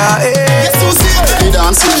 Guess who's here? The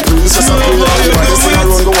dancing princess of the world. Everybody sing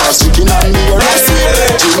around the world, chicken and me or rice.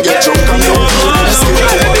 Jim get drunk and don't feel the skin.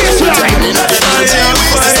 Time in the DJ,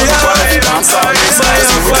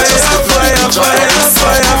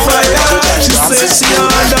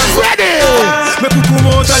 ready! Me come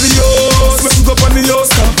out of the house, me cook up on the house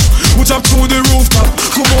top. We jump through the rooftop.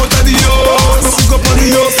 Come out of the house, me cook up on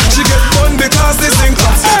the house. She get fun because they sing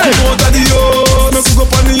hot. Come out of the house, me cook up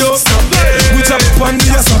on the house top. We jump on the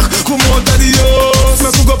house. Come out of the house, me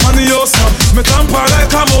cook up on the house top. Me tamper like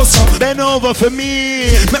a mouse. Bend over for me,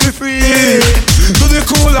 make me free. Do the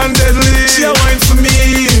cool and deadly. She a wine for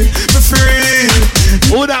me, me free.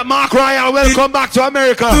 Who that Mark Ryan? Welcome back to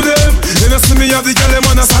America. To them, you know see me have the girl them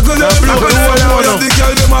and a circle them. I have the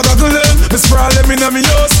girl them a goggle them. Me sprawl them inna me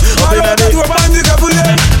house. All of that rope and the goggle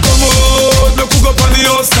them. Come out, me cook up on the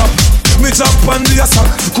house top. Me chop on the ass.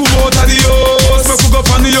 Come out of the house, me cook up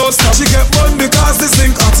on the house top. She get fun because the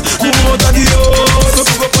sink hot. Come out of the house, me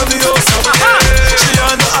cook up on the house top. She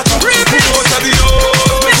on the hot. Come out of the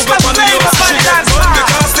house, me cook up on the house. She get fun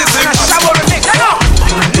because the sink hot.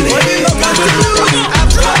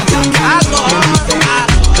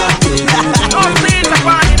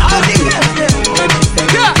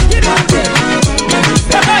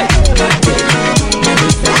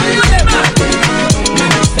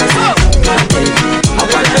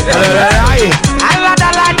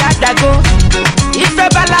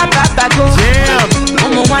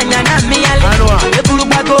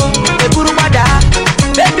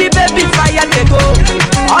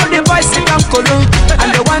 and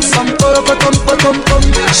they want some poro tom tom tom.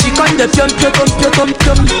 She come the pium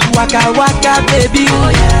pium. Waka waka baby.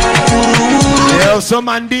 Yo, some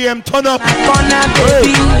man DM turn up. Corner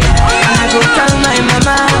baby. And I go tell my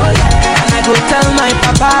mama. And I go tell my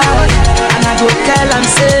papa. And I go tell am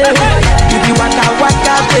say, you be waka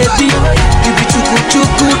waka baby. You be chuku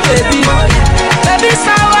chuku baby. Baby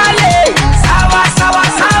sawale, sawale.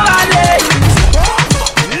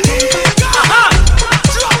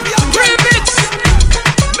 Remix,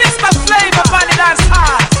 Mr. Flavor on the dance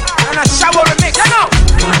hall, and a shower remix. You know.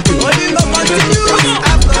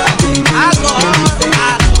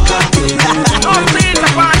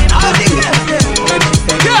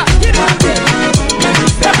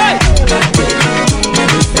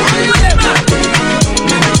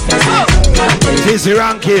 Easy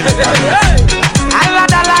ranking.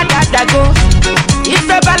 Alada go. If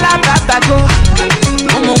a balada go.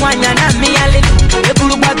 Omo wanya na mi ale.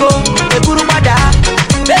 Eburu bada.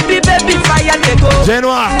 Baby fire they go.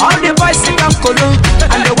 Genoa. All the boys sit down kolo.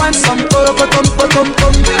 And they want some poro tom.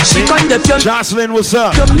 She come the pion. Jocelyn, what's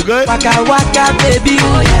up? You good? Waka baby.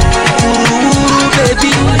 Uru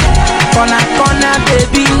baby. Corner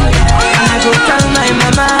baby. And I go tell my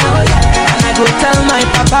mama. And I go tell my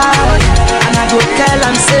papa. And I go tell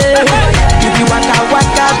am say, you be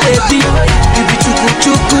waka baby. You be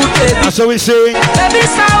chuku baby. That's what we sing. Baby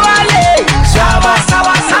sawale. Sawale.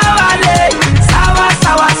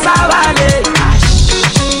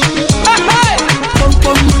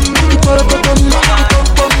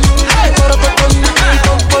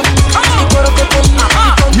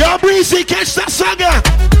 Yo, Breezy, catch that saga.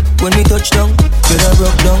 When we touch down, feel her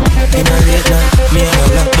broke down. In a late night, me and her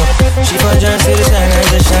locked up. She for just see the sign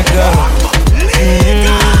as a shot girl.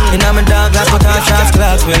 And I'm a dog, I put her shots,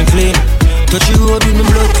 clocks well clean. Touch you road with me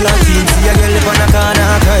blood clot team. See a girl up on the corner,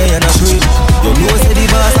 I cry and I scream. You know say the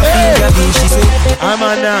boss, I feel happy, she say. I'm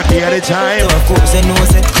a knocky at the time. So of course I know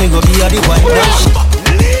say, me go be at the white night.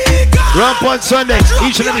 RUMPUNCH Sunday,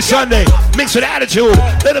 each and every Sunday. Mixed with attitude,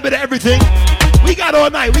 little bit of everything. We got all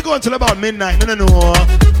night, we go until about midnight. No.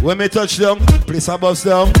 When me touch down, place a bus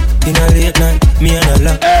down. In a late night, me and her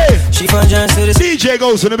lock. Hey! She for just see the DJ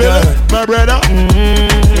goes in the middle, my brother.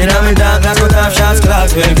 And I'm a dog, I cut off shots,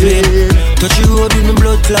 clocks well clean. Touch you road with me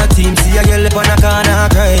blood clot team. See a girl up on the corner, I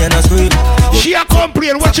cry and I scream. She a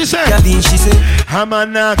complain, what she say? She say, I'm a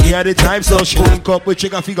knocky at the time, so she link up with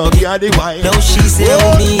chicken figure, be at the wine. now she say,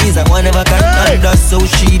 oh me is a one of a kind. And that's how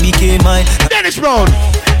she became mine. Dennis Brown.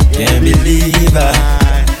 Can't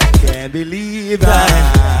believe I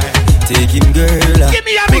take him, girl. Give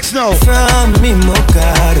me a mix now. From me,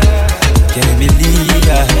 Mokado. Can't believe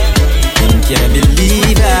I. Can't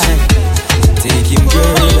believe I take him,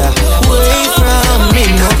 girl. Away from me,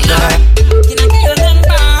 Mokado. Can I get your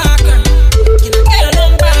number, girl? Can I get your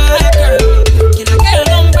number, girl? Can I get your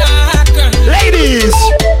number, girl? Ladies.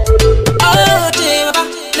 Oh, Jay,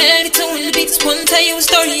 let it tune the beats. One tell you a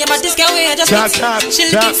story about this girl where I just met. She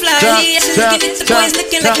looking fly, she looking into boys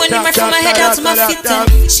looking like money right from my head out to my feet.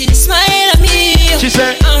 She just smile at me. She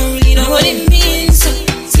said, I don't really know what it means.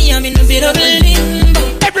 See, I'm in a bit of a limbo.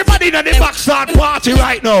 Everybody in the back start party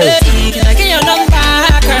right now. Can I get your number,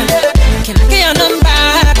 girl? Can I get your number,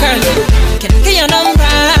 girl? Can I get your number,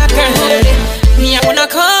 girl? Me, I wanna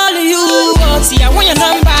call you. See, I want your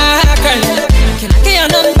number, girl. Can I get your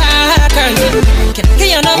number, girl? Can I get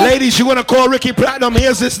your number? Ladies, you wanna call Ricky Platinum?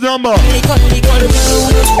 Here's this number.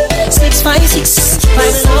 656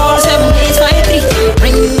 547 853.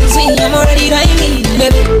 Rings me, I'm already dining,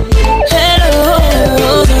 baby. Hello,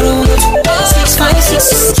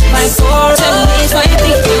 656 547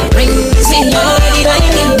 853. Rings me, I'm already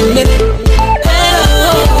dining, baby.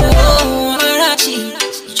 Hello, Marachi.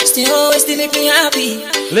 You just always make me happy.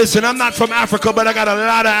 Listen, I'm not from Africa, but I got a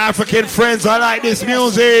lot of African friends. I like this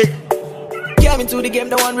music. Came into the game,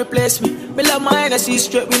 no one replace me. Me love my energy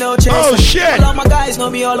straight, me no chase. Oh shit! All of my guys know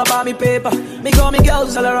me all about me paper. Me call me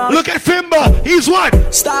girls all around. Look at Fimba, he's what?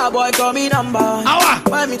 Starboy call me number. Awa.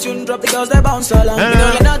 When me tune drop, the girls they bounce along. Me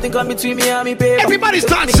know you nothing come between me and me paper. Everybody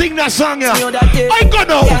start sing that song, yeah. I go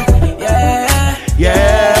now.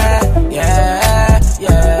 Yeah.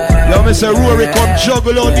 Yo, me say Rory come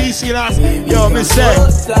juggle on DC last. Yo, me say.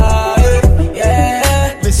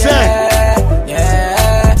 Me say.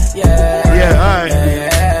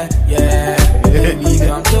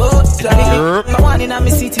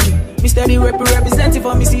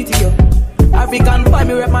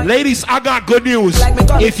 Ladies, I got good news.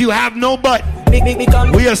 If you have no butt,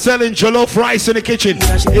 we are selling jollof rice in the kitchen.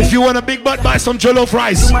 If you want a big butt, buy some jollof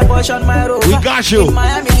rice. We got you. You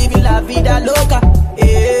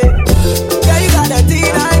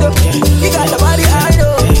got the body, I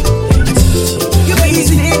know. You be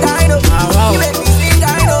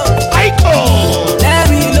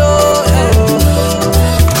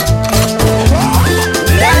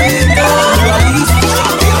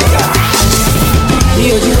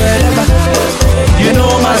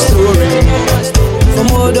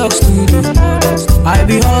Bodox studio. I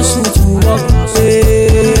be hustle to work.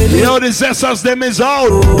 Yo, the Zessas them is out.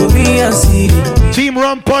 Team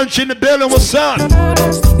RUMPUNCH in the building, what's up?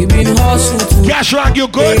 We been hustle to Cash Rock, you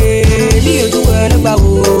good?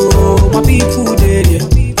 My people dead, yeah.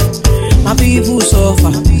 My people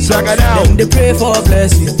suffer. Them they pray for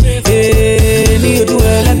blessing.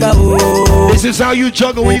 This is how you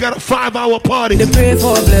juggle when you got a 5-hour party. They pray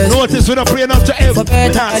for blessing. Notice we're not praying up to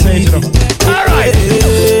everybody. Alright.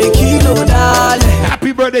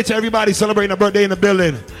 Happy birthday to everybody celebrating a birthday in the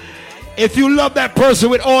building. If you love that person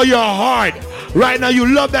with all your heart, right now you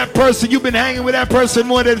love that person, you've been hanging with that person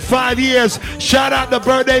more than 5 years, shout out the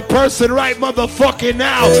birthday person right motherfucking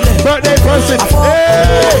now. Birthday person,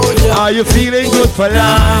 hey! Are you feeling good for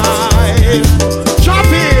life? Drop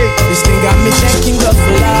it! This thing got me thanking God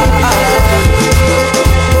for life.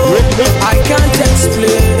 I can't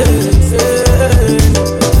explain.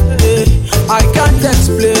 I can't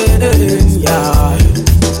explain, yeah.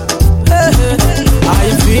 I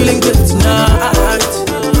am feeling good tonight.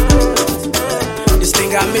 This thing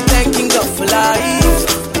got me thanking God for life.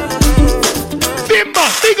 Fimba,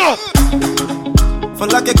 big up. For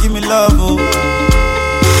like you give me love, oh.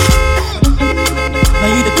 Now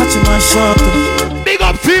you the catch my shot, oh. Big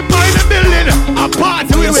up Fimba in the building. A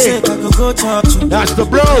party with me. That's the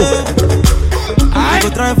bro. I go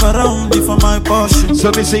drive around before my Porsche.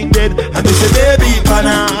 So me sing dead and me say baby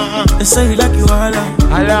pana. They say you like you all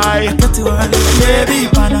I lie. I get you all baby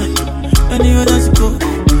pana. Anywhere that you go,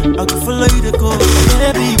 I can follow you to go.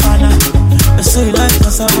 Baby pana. They say you like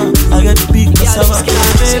cassava. I get the big cassava.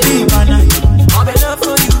 Baby pana. I'll be love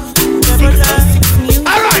for you. Never die.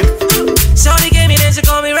 Alright. Shorty gave me then she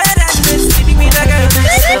call me red and sleeping me that girl.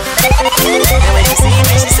 And when she see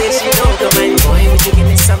me she say she don't go mind. Boy would you give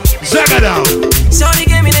me some. Zaga down. Shorty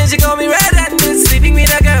gave me then she call me red and sleeping with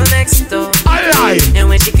a girl next door. Alright. And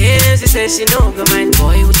when she came she said she don't go mind.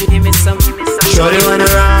 Boy would you give me some. Shorty wanna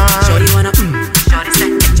rock. Shorty wanna Shorty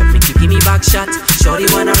said chop me give me back shot. Shorty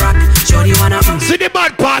wanna rock. Shorty wanna see the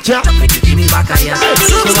bad part ya. Chop me give me back a yeah. So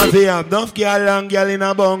I say enough girl and girl in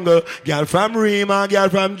a bungle. Girl from Rima, girl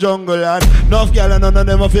from jungle and enough girl and none of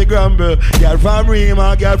them a fi grumble. Girl from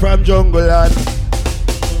Rima, girl from jungle and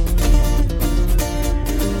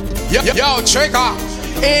Yo, Trigger.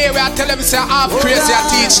 Hey, we are telling them say I'm crazy, I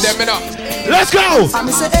teach them, you know. Let's go!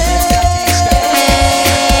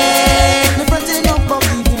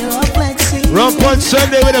 RUMPUNCH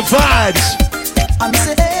Sunday with the vibes.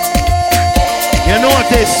 You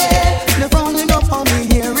notice?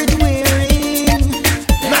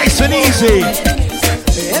 Nice and easy.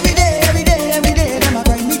 Every day, them a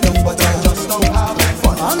grind me down, but I just don't have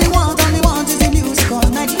fun. All me want is the music all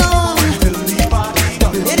night long.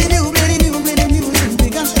 Play the music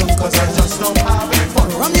big and strong, cause I just don't have fun.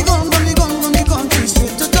 Run the gun, country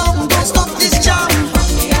straight to town. Don't stop this jam.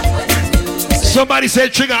 Somebody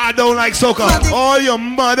said, Trigger, I don't like soca. Oh, your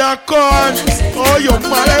mother corn. Oh, your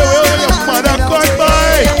mother corn,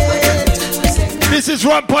 boy. This is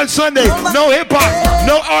RUMPUNCH Sunday. No hip-hop,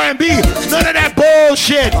 no R&B, none of that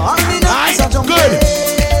bullshit. Alright, good.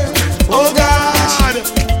 Oh, God.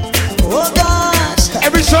 Oh, gosh.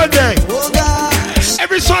 Every Sunday. Oh, gosh.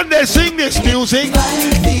 Every Sunday, sing this music.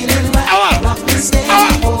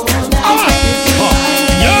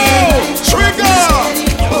 Yo, Trigger.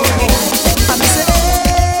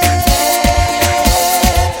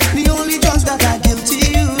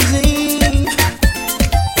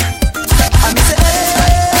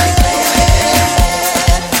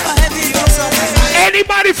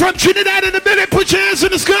 Anybody from Trinidad in the building, put your hands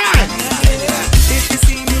in the sky.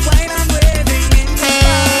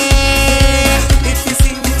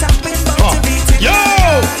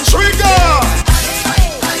 Yo, Trigger.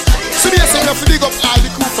 So yes, I'm gonna big up all the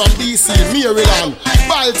crew from DC, Maryland,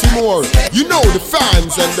 Baltimore. You know the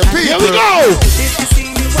fans and the people. Here we go.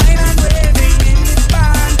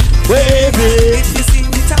 Waving.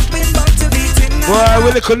 Boy,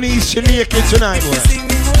 we're little niece Jamaican tonight, boy.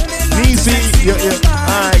 Easy, yeah.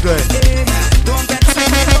 Alright, good.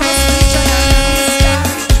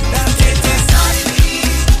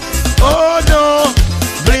 Oh no,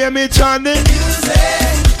 blame it on the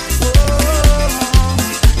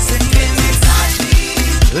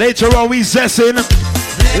Later on, we zessing.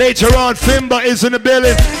 Later on, Fimba is in the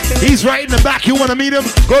building. He's right in the back. You wanna meet him?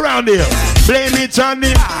 Go around here. Blame it on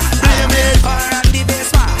the. Blame it.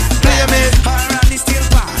 Blame it.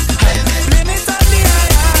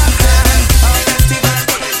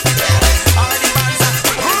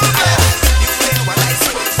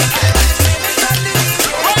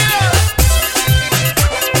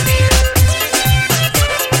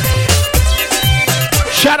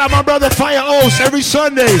 Shout out my brother Fire O's every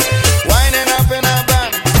Sunday. Winding up in a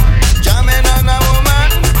band, jamming on a woman,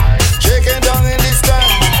 shaking down in the stand.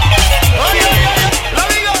 Oh yeah, let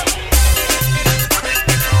me go.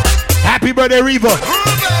 Happy birthday, Reva.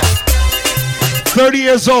 30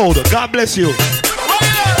 years old. God bless you.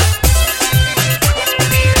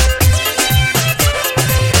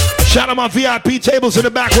 Shout out my VIP tables in the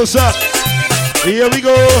back. What's up? Here we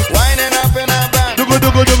go. Winding up in a band,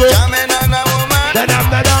 jamming on a woman,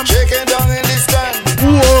 shaking down in the stand.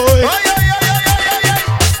 Whoa.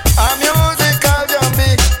 A musical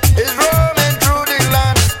jumping is roaming through the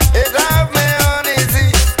land. It have me uneasy.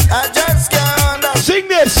 I just can't understand. Sing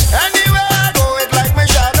this. Anywhere I go, it like my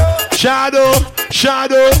shadow.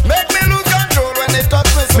 Shadow. Make me lose control when they touch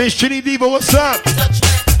me. Miss Trini Diva, what's up?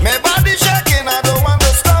 My body shaking, I don't want to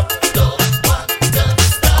stop.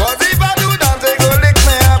 Cause if I do that, they go lick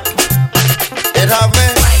me up. It have me.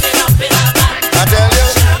 I tell you.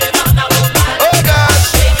 Oh gosh.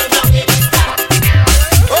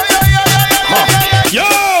 Oh Yo!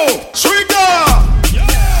 Sweeter!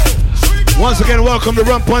 Once again, welcome to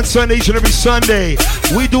RUMPUNCH Sunday, each and every Sunday.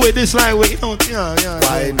 We do it this line way.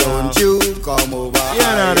 Why don't you come over?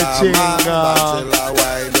 Yeah, the thing,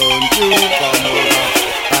 Why don't you come over?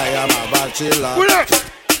 I am a bachelor.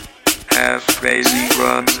 Crazy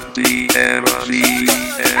runs DMV.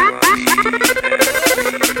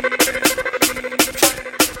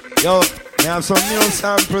 Yo, we have some new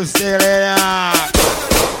samples there.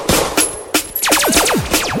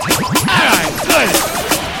 Alright, good.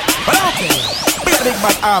 Big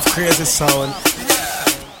bad half-crazy sound.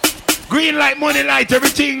 Green light, money light,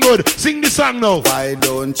 everything good. Sing the song now. Why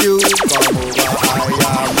don't you come over? I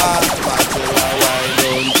am a bachelor. Why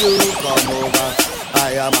don't you come over?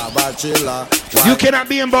 I am a bachelor. You cannot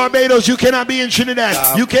be in Barbados, you cannot be in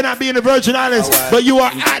Trinidad, you cannot be in the Virgin Islands, but you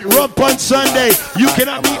are at RUMPUNCH Sunday. You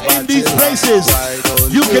cannot be in these places.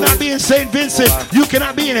 You cannot be in St. Vincent, you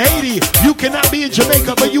cannot be in Haiti, you cannot be in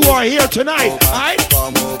Jamaica, but you are here tonight. Alright?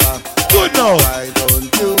 Good no.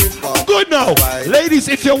 Good no. Ladies,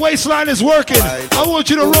 if your waistline is working, I want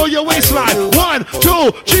you to roll your waistline. 1,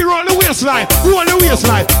 2, 3, roll the waistline. Roll the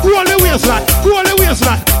waistline. Roll the waistline. Roll the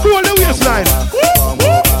waistline. Roll the waistline.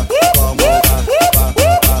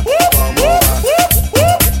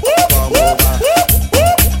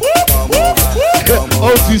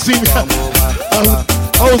 Oh, you see me?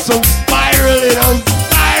 Oh, some spiraling. I'm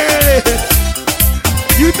spiraling.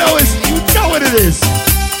 You know what it is.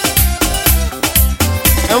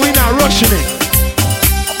 And we not rushing it.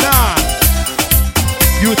 Nah.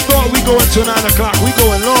 You thought we going till 9 o'clock. We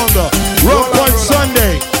going longer. RUMPUNCH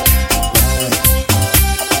Sunday.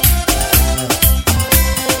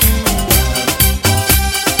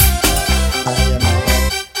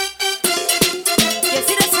 You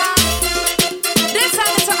see the song? This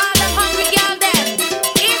song is to all them hungry girl them.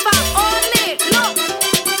 If I only look.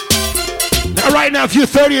 Now right now, if you're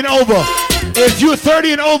 30 and over, and you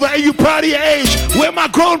proud of your age, where my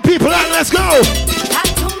grown people at? Let's go.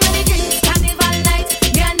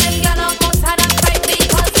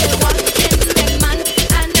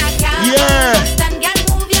 Yeah.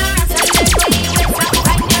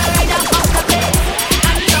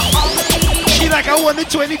 She like, I want the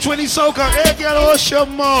 2020 SOCA. Hey, girl, oh, your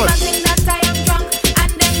mouth.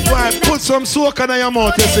 Why, put some SOCA in your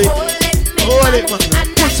mouth, you see. Hold it, man.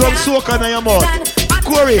 Put some SOCA in your mouth.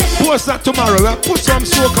 Corey, post that tomorrow. We'll put some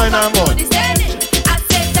SOCA in our mouth.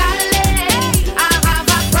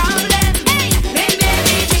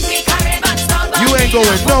 You ain't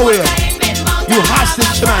going nowhere. You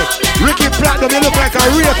hostage tonight. Ricky Platinum, you look like a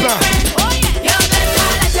raper.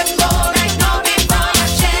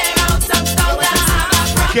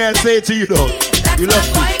 I can't say it to you though. You love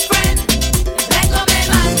me.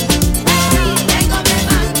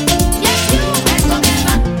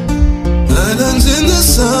 In the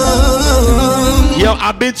sun. Yo,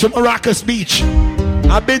 I've been to Maracas Beach.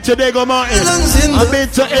 I've been to Dago Mountain. I've been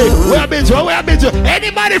to where I've been to? Where I've been to?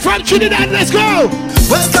 Anybody from Trinidad? Let's go.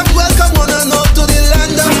 Welcome, one and all to the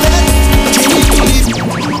land of death.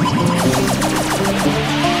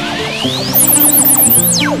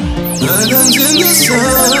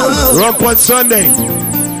 RUMPUNCH Sunday.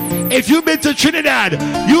 If you've been to Trinidad,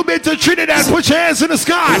 put your hands in the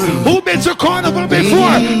sky. Who been to Carnival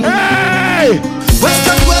before? Hey!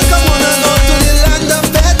 Welcome, one and all to the land of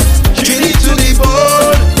death. Trini to the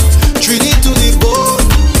bone, Trini to the bone.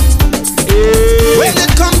 Hey. When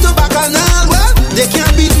it comes to Bacchanal, well, they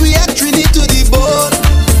can't beat we at Trini to the bone,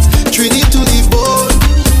 Trini to the bone.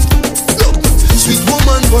 Look, sweet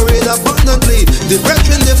woman parade abundantly. The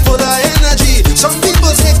brethren, they full of energy. Some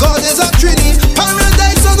people say God is a Trini.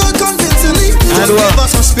 Paradise are not convincingly. Just give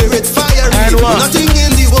us a spirit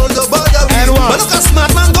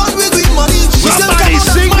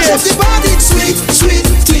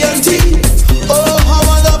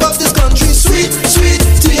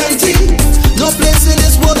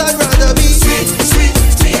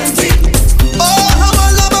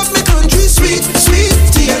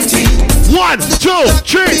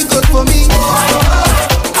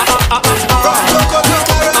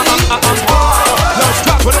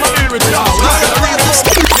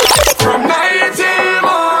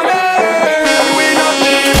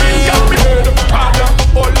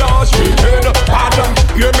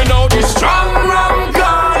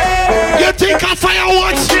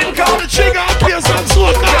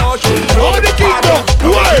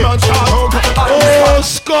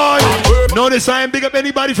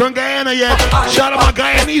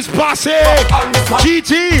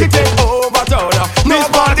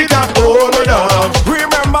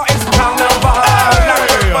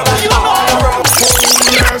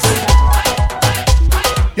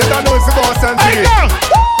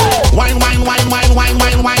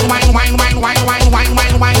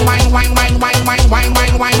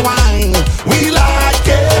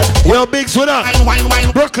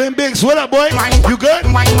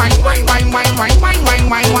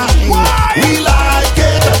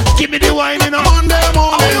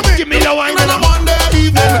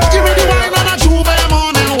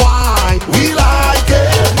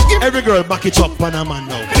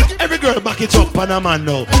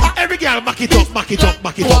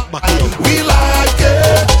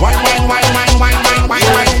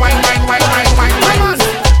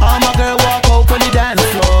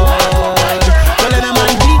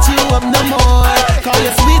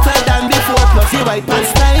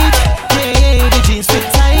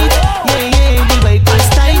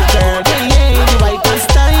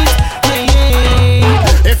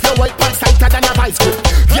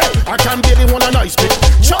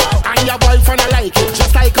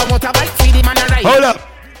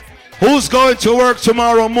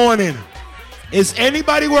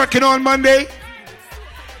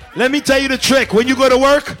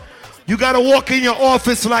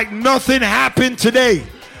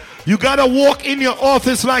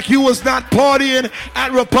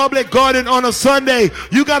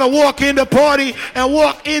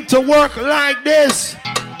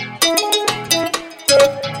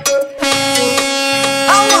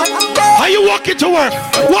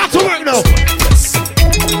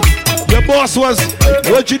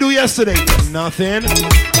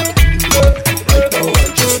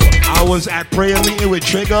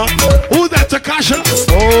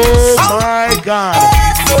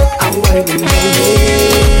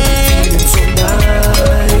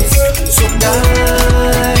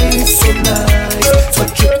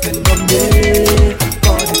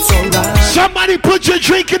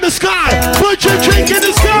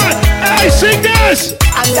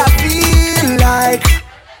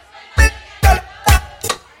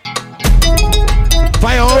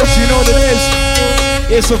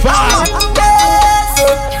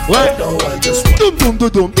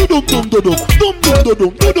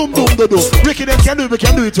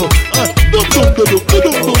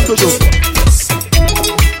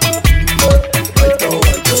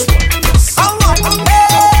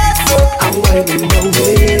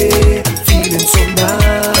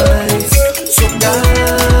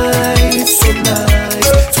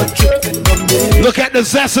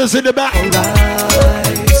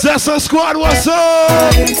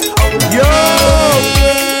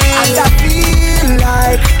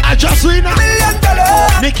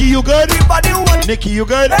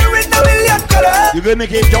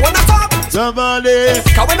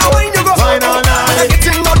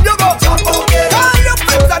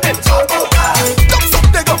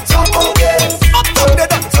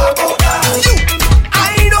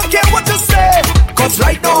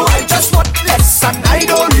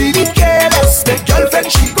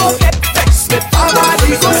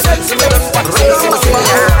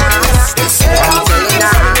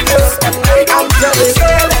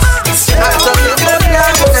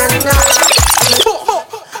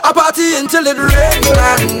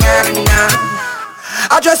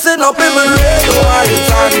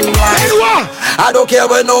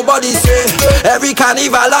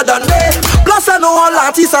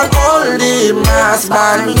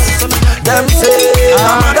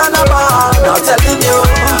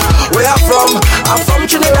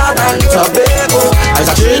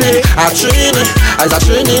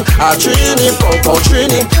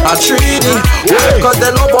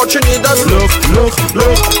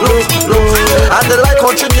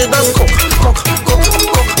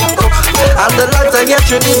And the lights I get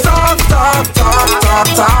Trini talk.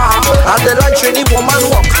 And the light Trini woman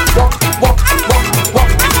walk.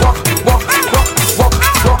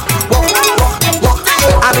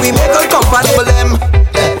 And we make a company for them.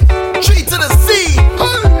 Tree to the sea.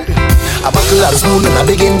 I buckle up spoon and I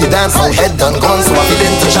begin to dance. My head done gone, so I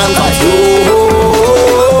begin to chant like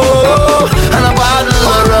and a bottle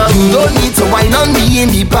of rum. You don't need to wine on me in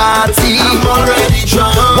the party. I'm already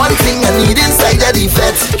drunk. One thing I need inside of the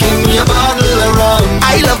fete. Give me a bottle of rum.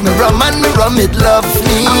 I love me rum and me rum it loves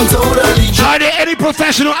me. I'm totally drunk. Are there any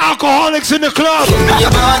professional alcoholics in the club? Give me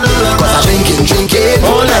a bottle of rum. Cause I'm drinking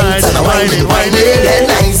all night. And I'm whining head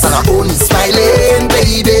nice. And I'm only smiling,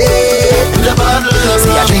 baby. With a bottle of rum.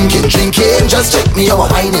 See I drinking, just check me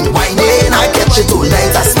out, whining. I catch you too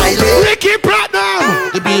late, I smiling. Ricky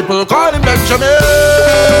Platinum. The people call him Benjamin.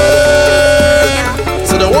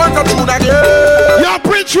 So they want to tune again. Yo,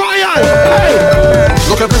 Prince Royal. Hey.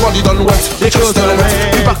 Look, everybody done wet. They just done wet.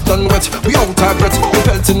 We back done wet. We out of breath. We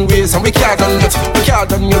felt in ways and we can't done yet. We can't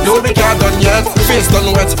done yet. No, we can't done yet. Face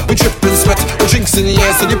done wet. We dripping sweat. We drinks in the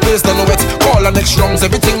air, so the place done wet. Call our next drums,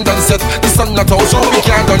 everything done set. The sun not out, so we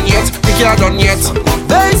can't done yet. We can't done yet.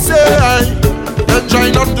 They say, then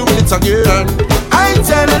try not doing it again. I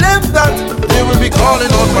tell them that they will be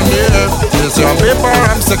calling out my name. This your paper,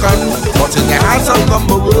 I'm second, but in the heart I'm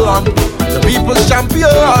number one. The people's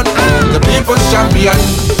champion, the people's champion.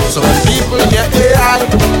 So when people hear AI,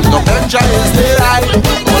 no Benja is the eye.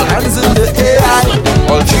 All hands in the AI,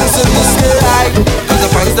 all drinks in the sky. Cause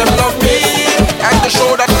the fans them love me, and the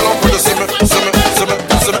show that love for the simmer.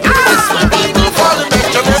 People calling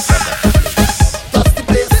Benjamin.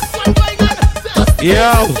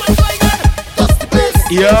 Yo.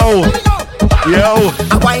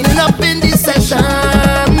 I'm winding up in this session.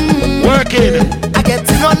 Working. I get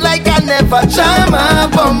it on like I never jam a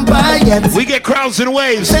bumper yet. We get crowds and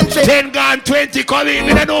waves. 10 gone, 20 coming.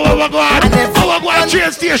 We don't know where we're going. We're going to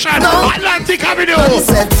train station. Atlantic Avenue.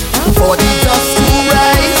 For the dust to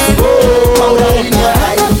rise. Powder in your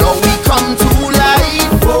eye. Now we come to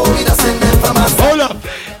life. We just send them from us. Hold up.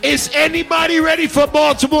 Is anybody ready for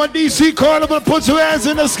Baltimore DC Carnival? Put your hands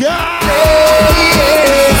in the sky.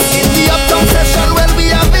 In the uptown session when we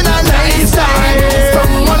having a nice time.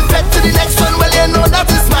 From one pet to the next one, well you know that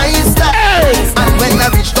is my style. And when I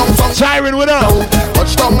reach downtown, Tyron, what up?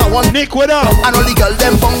 Touchdown, I want Nick, what up? And all the girl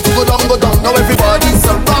them bong to go down. Now everybody's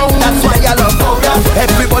around. That's why I love powder.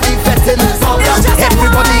 Everybody getting powder.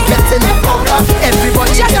 Everybody getting powder.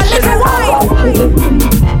 Everybody getting powder.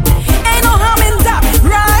 Ain't no harm in that,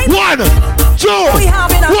 right? 1, 2, we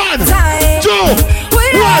having a 1, time. 2, 1,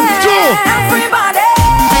 2. Everybody.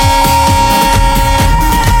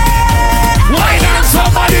 Why not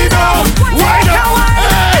somebody know? Why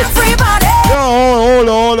not? Everybody.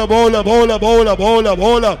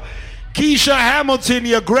 Hold up. Keisha Hamilton,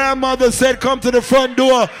 your grandmother said come to the front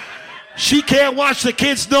door. She can't watch the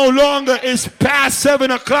kids no longer. It's past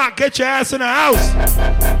 7 o'clock. Get your ass in the house.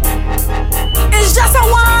 It's just a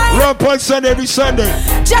wine. RUMPUNCH Sunday every Sunday.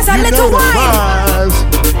 Just a little wine.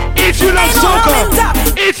 If you love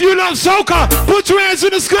soca, put your hands in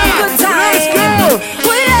the sky. Let's go.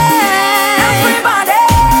 Everybody.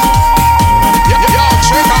 Yo,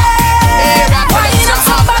 Trigger. Everybody. Wine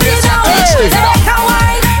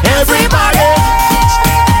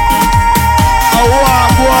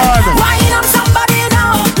up somebody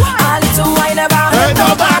now. A little wine about hurt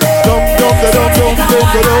nobody. A little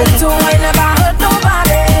wine about hurt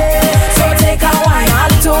nobody. So take a wine. A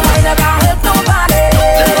little wine about hurt nobody. A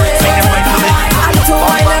little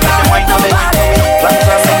wine about hurt nobody.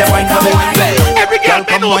 Every girl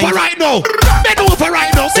bend over right now. Bend over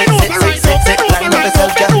right now. Bend over right now. Bend over right now.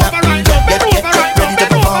 Bend over right now. Bend over right now. Bend over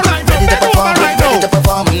right now. Bend over right now.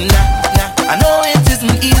 I know it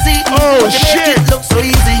isn't easy. Oh shit! It looks so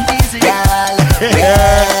easy, yeah.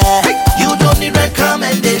 You don't need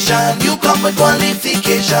recommendation. You come with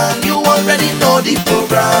qualification. You already know the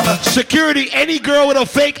program. Security, any girl with a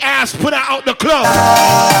fake ass, put her out the club.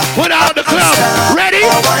 Put her out the club. Ready?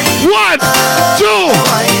 1, 2, 1,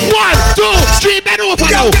 2, 3. Bend over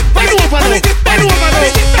now. Bend over now. Bend over now.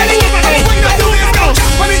 Bend over now.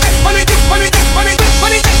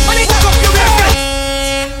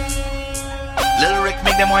 Little Rick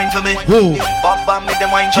make them wine for me. Bob make them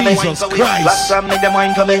wine for me. Jesus Christ. Black Sam make them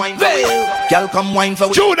wine for me. Girl come wine for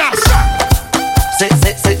me. Judas. Sit.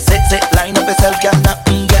 Line up yourself, girl.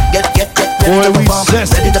 Get. Boy, we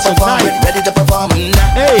ready to perform. Ready to perform.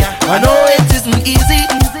 Hey, I know it isn't easy,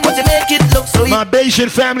 but you make it look so easy. My Bayesian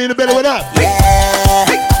family in the middle, what up? Yeah.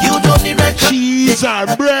 You don't need the record. Cheese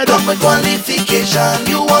and bread. Come with qualification.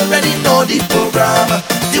 You already know the program.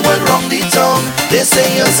 You went wrong the tongue. They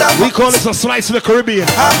say you're some. We call this a slice of the Caribbean.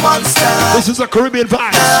 A monster. This is a Caribbean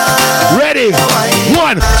vibe. Ready?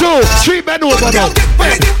 1, 2, 3, bend over now.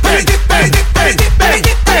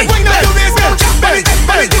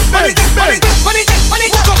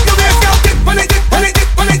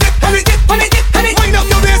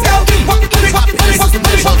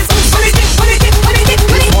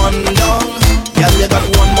 One down, girl, you got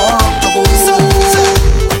one more to go.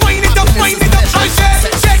 Wind it up, I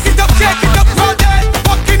said, shake it up, roll it,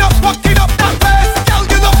 walk it up, that way.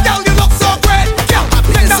 Girl, you look so great. Girl,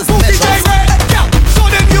 make that booty shake red. Girl, show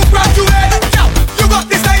them you graduate. Girl, you got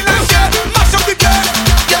this style and shit, mash up the game.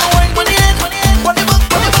 Girl, wine on the head, on the butt,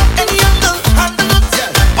 any angle, handle it,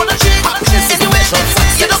 on the cheek, anyway,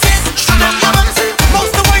 you look it, straight on your back.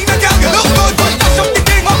 Most the wine, girl, you look good, mash up the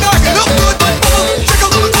game, oh God, you look good.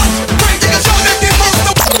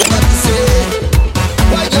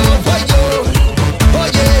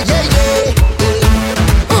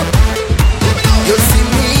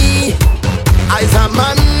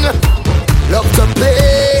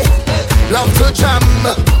 Jam.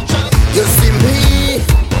 You see me,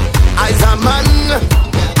 I's a man.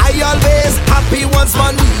 I always happy once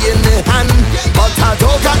money in the hand, but I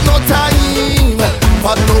don't got no time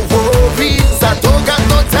for no worries. I don't got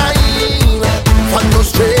no time for no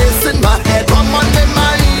stress in my head. I'm on my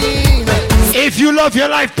mind. If you love your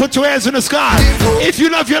life, put your hands in the sky. If you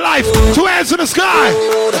love your life, 2 hands in the sky.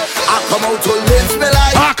 I come out to live my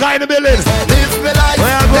life. Parker in the building. Live my life.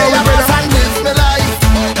 Where I go, and live my life.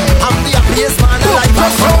 I'm the happiest man alive.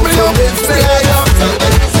 Just show me your live my life.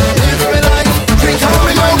 Live my life. Drink out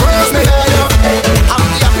my words, me life. I'm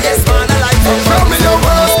the happiest man alive. Show me your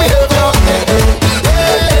words, behavior.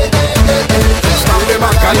 Stand the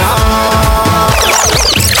bacchanal.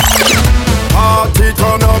 Party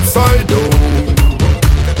turn upside down.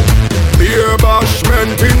 Beer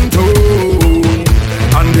bashment in tune.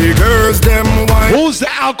 And the girls them wine. Who's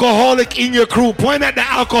the alcoholic in your crew? Point at the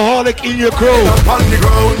alcoholic in your crew. On the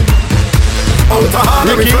ground. Out of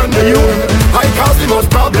hand of you. I cause the most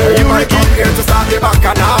problem. I come here to start the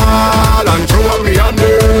bacchanal and throw me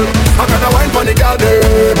under. I gotta wine for the girl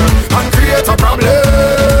them and create a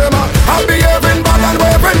problem. I behave in bad and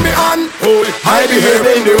waving me on. Oh, I behave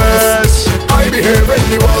in the worst. I behave in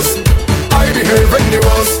the worst. I behave in the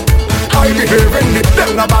worst. I behave in the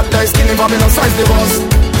them the bad guys skinny for me no size the boss.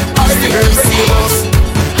 I behave in the worst.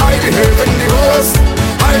 I behave in the worst.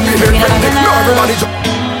 I behave in the no everybody.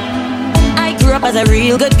 I grew up as a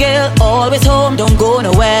real good girl, always home, don't go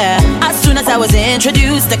nowhere. As soon as I was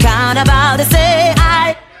introduced to carnival, they say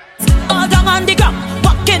I all down on the ground,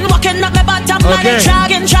 walking up my bottom,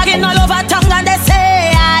 and dragging all over tongue, and they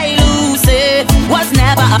say I lose it. Was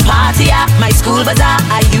never a party at my school bazaar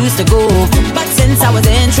I used to go, but since I was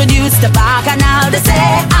introduced to Bacchanal, they say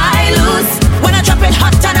I lose. When I drop it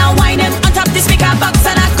hot and I whine it on top the speaker box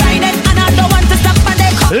and I grind it, and I don't want to stop and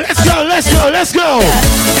they call. Let's go.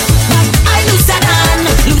 I lose it,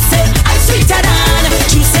 I sweeter than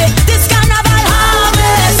juicy. This carnival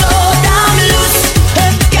harvest, so damn loose.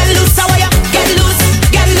 Get loose, how you get loose,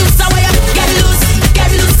 how you get loose,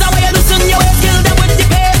 how you loosen your waist, kill them with the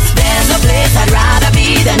pace. There's no place I'd rather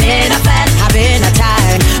be than in a fed, having a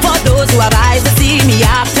time. For those who have eyes to see me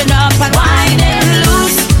acting up and whining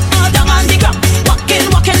loose. All down on the ground, walking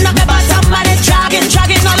up my bottom, and it's dragging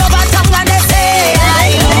all over tongue, and they say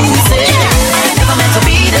I lose it. I never meant to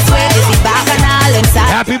be this way. This is Bacchanal inside.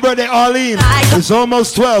 Happy birthday, Arlene. It's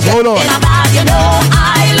almost 12. Hold on. You know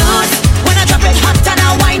I lose when I drop it hot and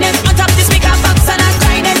I whine it on top the speaker box and I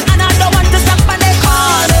grind it, and I don't want to stop and they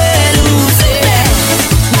call it lose it.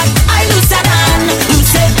 But I lose it,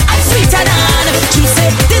 I sweeter than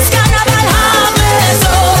juicy. This carnival harvest,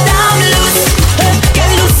 so damn loose.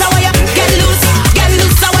 Get loose, how you get loose,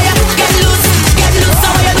 how you get loose,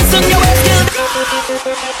 how you loosen your waist, kill.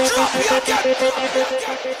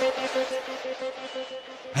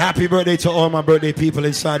 Happy birthday to all my birthday people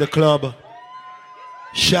inside the club.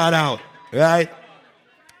 Shout out, right?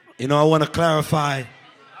 You know, I want to clarify.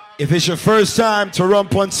 If it's your first time to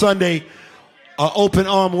RUMPUNCH Sunday, an open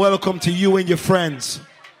arm welcome to you and your friends,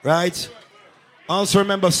 right? Also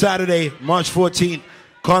remember Saturday, March 14th,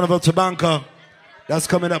 Carnival Tabanca. That's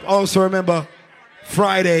coming up. Also remember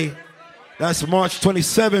Friday, that's March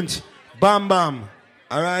 27th, Bam Bam.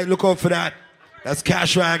 All right, look out for that. That's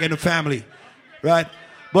Cash Rag and the family, right?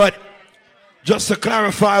 But just to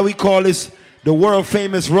clarify, we call this the world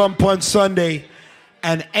famous RUMPUNCH Sunday,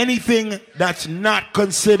 and anything that's not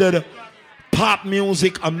considered pop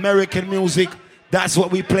music, American music, that's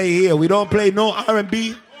what we play here. We don't play no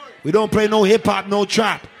R&B. We don't play no hip hop, no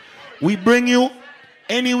trap. We bring you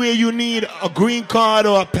anywhere you need a green card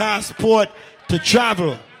or a passport to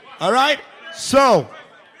travel. All right? So,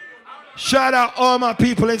 shout out all my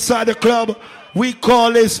people inside the club. We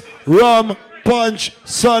call this Rum Punch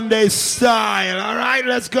Sunday style. All right,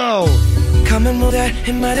 let's go. Come and move that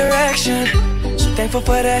in my direction. So thankful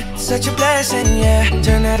for that, such a blessing, yeah.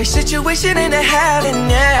 Turn every situation into heaven,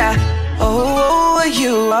 yeah. Oh,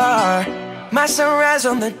 you are my sunrise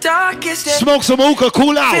on the darkest day. Smoke some hookah,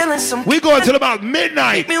 cool out. Some we going till about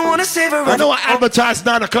midnight. Me wanna savor I know I advertise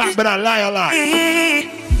 9 o'clock, but I lie a lot.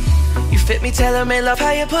 You fit me, tell me love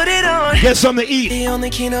how you put it on. Get something to eat.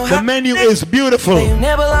 The menu is beautiful.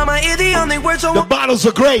 Never lie my ear, the only words the bottles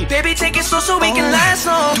are great. Baby, take it slow so we can last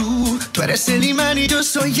long. Tú eres el imán y yo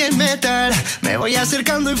soy el metal. Me voy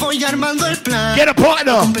acercando y voy armando el plan. Get a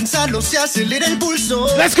partner. Compensarlo se acelera el pulso.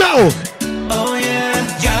 Let's go. Oh yeah.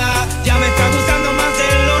 Ya me está gustando más de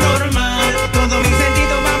lo normal. Todos mis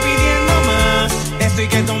sentidos van pidiendo más. Esto hay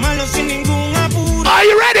que tomarlo sin ningún apuro. Are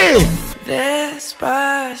you ready?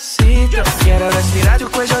 Despacito, quiero respirar tu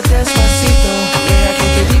cuello despacito. Deja que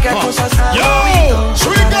te diga cosas al oído.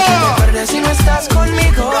 Para que te acuerdes si no estás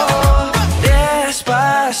conmigo.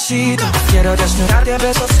 Despacito, quiero desnudarte a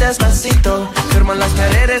besos despacito. Firmo las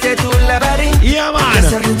paredes de tu laberinto. Yeah, man.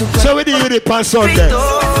 So we did it on Sunday.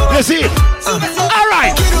 Let's see it. All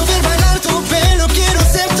right. Quiero ver bailar tu pelo, quiero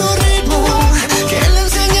ser tu ritmo. Que le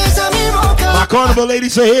enseñes a mi boca. My carnival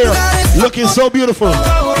ladies are here, looking so beautiful.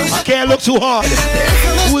 I can't look too hard.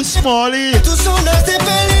 Who is Smalley? Tus zonas de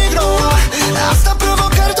peligro, hasta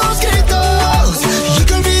provocar tus gritos. Y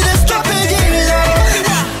que olvides tu apellido.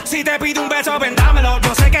 Si te pido un beso, vendámelo.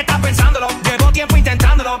 Yo sé que estás pensándolo. Llevo tiempo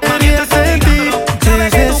intentándolo.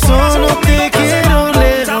 Sabes que solo te quiero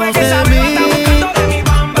lejos de mí.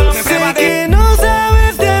 Sé que no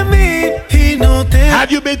sabes de mí y no te.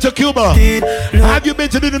 Have you been to Cuba? Have you been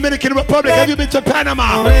to the Dominican Republic? Have you been to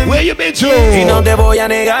Panama? Where you been to? Y no te voy a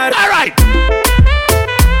negar. All right.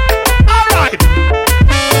 All right.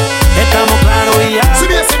 Estamos claros y ya. Si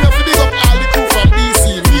bien se me olvidó all the crew from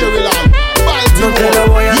DC, Maryland, no te lo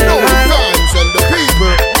voy a negar. fans and the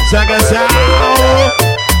people.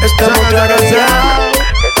 Estamos claros ya.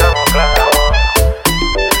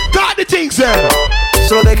 Got the things there.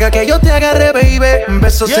 Solo deja que yo te agarre, baby.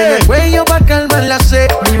 Besos en el cuello pa' calmar la sed.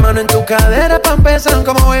 Mi mano en tu cadera pa' empezar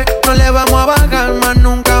como es. No le vamos a bajar más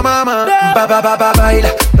nunca, mamá. Baila,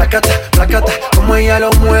 placata, placata, como ella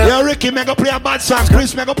lo mueve. Yo, Ricky, me go play a bad song.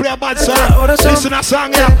 Chris, me go play a bad song. Listen a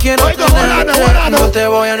song, yeah. Oiga, hold on. No te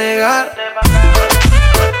voy a negar.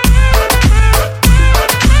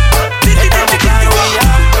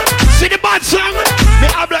 See the bad song? Me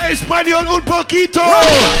habla español un poquito.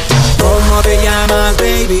 ¿Cómo te llamas,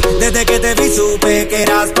 baby? Desde que te vi supe que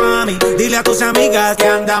eras pa' mí. Dile a tus amigas que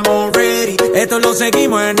andamos ready. Esto lo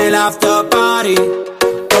seguimos en el after party.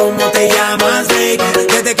 ¿Cómo te llamas, baby?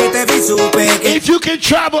 Desde que te vi supe que. If you can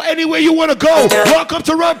travel anywhere you wanna go, welcome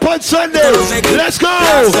to RUMPUNCH Sunday. Let's go.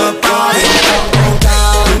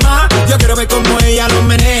 Yo quiero ver cómo ella lo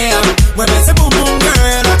menea. Mueve ese boom boom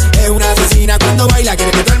girl. Es una asesina cuando baila,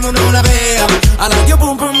 quiere que todo el mundo la vea. I like your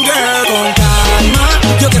boom boom girl. Con calma.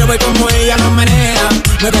 Yo quiero ver cómo ella lo menea.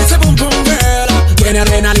 Mueve ese boom boom girl. Tiene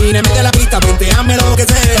adrenalina, mete la pista, penteame lo que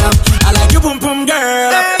sea. I like your boom boom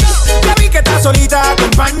girl. Ya vi que estás solita,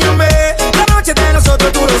 acompáñame. La noche de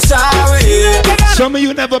nosotros tú lo sabes. Some of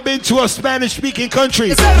you never been to a Spanish-speaking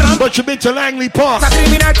country, but you've been to Langley Park.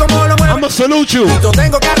 I'ma salute you.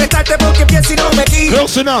 Tengo que arrestarte porque pienso y no me quito.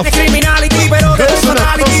 Close enough. De criminality, pero de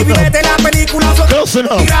personality. Vivete la película. Close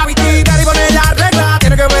enough. Gravity, dar y poner la regla.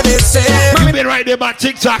 Tiene que obedecer. You've been right there by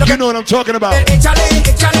TikTok. You know what I'm talking about. Échale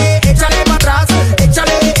pa' atrás.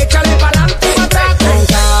 Échale pa' adelante. Con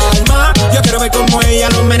calma. Yo quiero ver cómo ella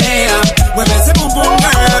lo menea. Mueve ese boom boom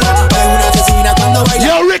girl. Es una asesina cuando baila.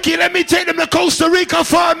 Yo, Ricky, let me take them to Costa Rica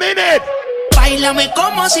for a minute. Báilame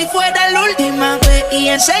como si fuera la última vez y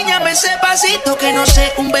enséñame ese pasito que no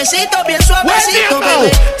sé, un besito bien suavecito,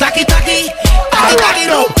 bebé. Taqui, taqui, taqui, taqui,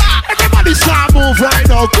 rumba. Everybody start move right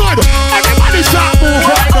now, good. Everybody start move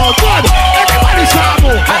right now, good. Everybody start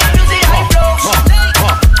move.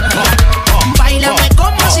 Báilame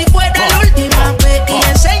como si fuera la última vez y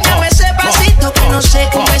enséñame ese pasito que no sé,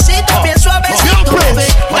 un besito bien suavecito, bebé.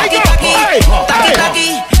 Taqui, taqui, taqui,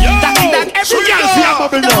 taqui, taqui, taqui.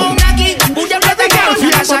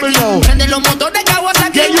 Prende los motores de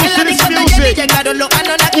Kawasaki en la discoteca y llegaron los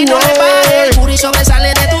Anunnaki, no le pare. El puri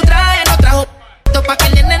sobresale de tu traje, no trajo pa' que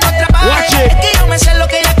el nene no trabaje. Es que yo me sé lo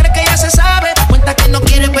que ella cree que ya se sabe. Cuenta que no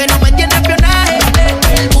quiere pero me tiene espionaje.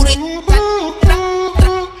 El puri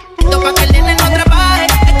pa' que el nene no trabaje.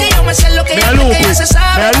 Es que yo me sé lo que ella cree que ya se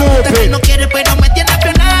sabe.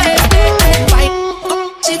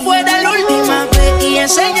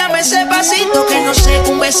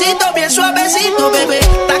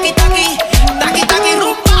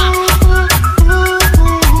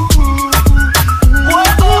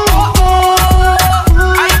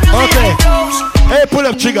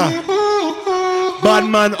 Trigger. Bad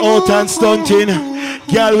man out and stunting.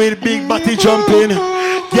 Girl with big body jumping.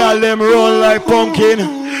 Girl them run like pumpkin.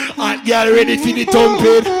 And girl ready for the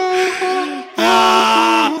thumping.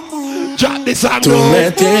 Drop this song. Tú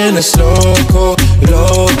me tienes loco,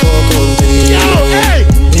 loco contigo.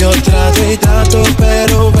 Yo trato y trato,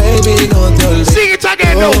 pero baby no te olvido. Sing it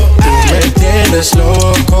again, no. Tú me tienes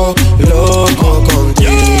loco, loco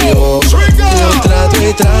contigo. Yo trato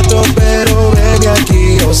y trato, pero baby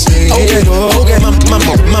aquí yo sigo. Okay,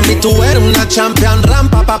 mami, tú eres una champion.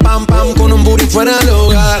 Rampa, pa, pam, pam, con un booty fuera del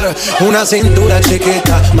hogar. Una cintura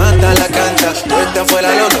chiquita, mata la cancha. Tú estás fuera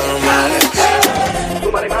de lo normal.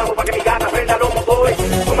 Súmale mambo pa' que mi gata prenda los motores.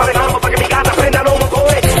 Súmale mambo pa' que mi gata prenda los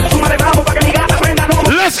motores. Súmale mambo pa' que mi gata prenda los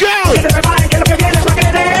motores. Let's go. Que se preparen que lo que viene es pa' que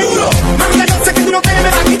le den. Mami, yo sé que tú no te me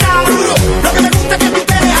vas a quitar. Lo que me gusta es que tú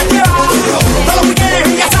te dejas llevar. Todos los weekends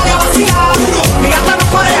ella sale a vacilar. Mi gata no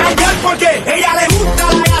puede hallar porque ella le gusta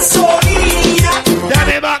la gasolina.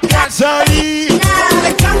 Dame más gasolina. Le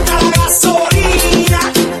encanta la gasolina.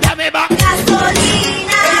 Dame más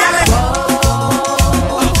gasolina. Ella le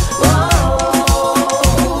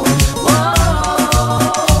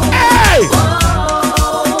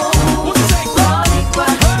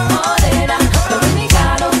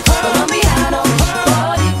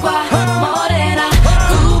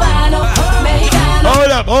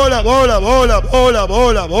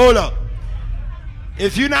Hold up.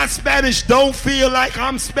 If you're not Spanish, don't feel like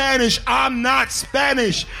I'm Spanish. I'm not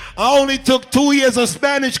Spanish. I only took 2 years of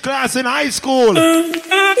Spanish class in high school.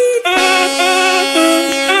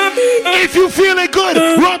 If you feeling good,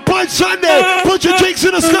 Rumpunch Sunday. Put your drinks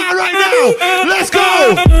in the sky right now. Let's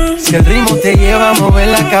go. Si el ritmo te lleva a mover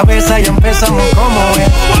la cabeza y empezamos como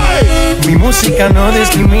es. Mi música no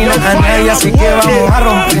discrimina a nadie, así que vamos a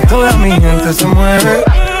romper. Toda mi gente se mueve.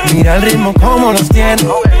 Mira el ritmo como nos tiene.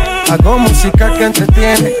 Hago música que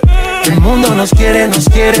entretiene. El mundo nos quiere,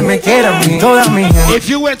 me quiere a mí. Toda mi gente. If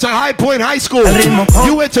you went to High Point High School,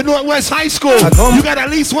 you went to Northwest High School, you got at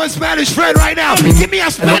least one Spanish friend right now. Give me a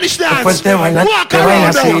Spanish dance. Walk around, walk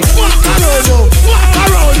around,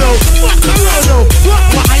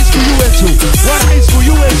 What high school you went to? What high school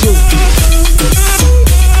you went to?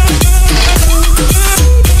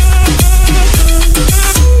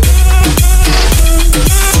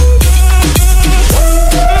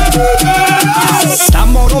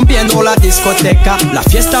 Estamos rompiendo la discoteca, la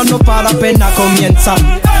fiesta no para, apenas comienza.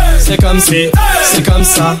 C'est comme si, c'est comme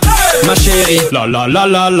ça, ma chérie. La la la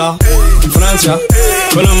la la, Francia,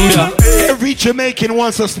 Colombia. Every Jamaican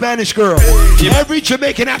wants a Spanish girl. Every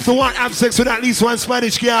Jamaican have sex with at least one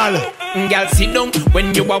Spanish girl. Girl, sit down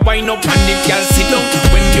when you are wine up on it. Girl, sit down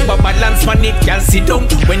when you are balance on it. Girl, sit down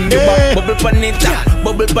when you are bubble on it.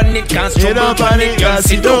 Bubble on it, can't trouble on it. Girl,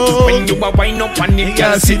 sit down when you are wine up on it.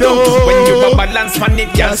 Girl, sit down when you are balance on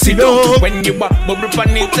it. Girl, sit down when you are bubble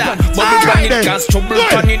on it. Bubble on it, can't trouble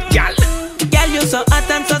on it. Girl, girl, you so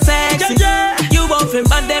hot and so sexy. You won't feel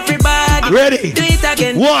bad everybody. Ready? Do it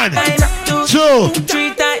again. 1, 2,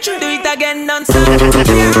 3 times. Do it again non-stop.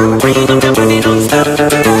 Bring up your body non-stop.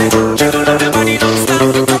 Bring up your body non-stop.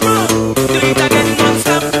 Do it again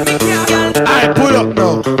non-stop. I pull up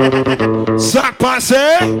now. Sac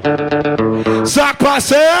passé. Sac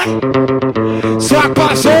passé. Sac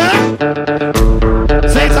passé.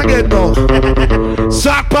 Say it again now.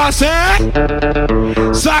 Sac passé.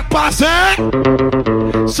 Sac passé.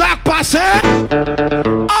 Sac passé.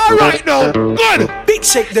 All right now. Good. Big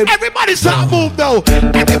shake them. Everybody start move now.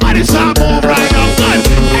 Everybody start move right now. Good.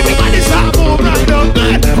 Everybody start move right now.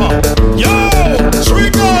 Good. Yo,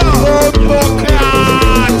 Trigger.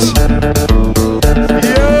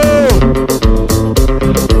 Yo.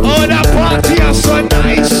 Oh, that party is so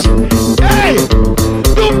nice. Hey.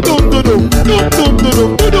 Dum dum dum dum. Dum dum dum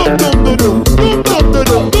dum. Dum dum dum dum. Dum dum dum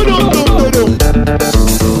dum. Dum dum dum dum.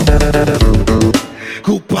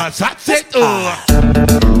 Coupa, that's it.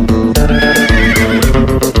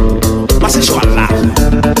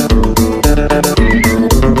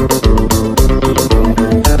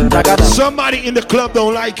 Somebody in the club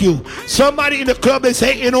don't like you. Somebody in the club is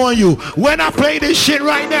hating on you. When I play this shit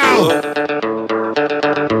right now.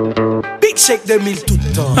 Big shake them in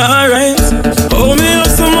tutto. Alright, oh me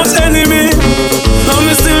have so much enemy.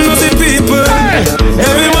 I'm still not the people.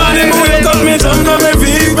 Every morning we wake up, me jump on my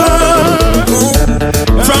vehicle.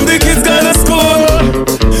 From the kids gonna school,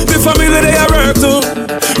 the family they are work to.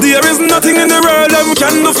 There is nothing in the world that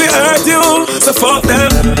can do for hurt you. So fuck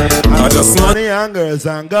them. I just money and girls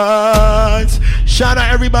and guns. Shout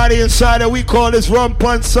out everybody inside that we call this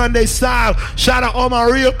Rumpunch Sunday style. Shout out all my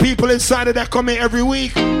real people inside that come in every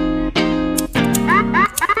week.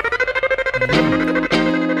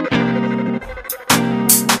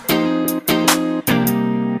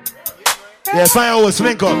 Yes, I always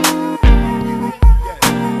link up.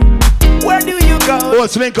 Where do you go? Oh,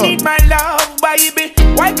 it's link up. Need my love, baby.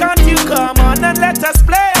 Why can't you come on and let us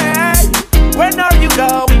play? When are you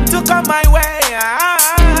going to come my way?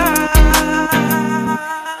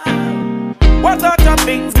 What other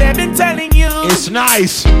things they've been telling you? It's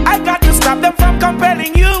nice. I got to stop them from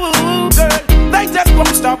compelling you, girl. They just won't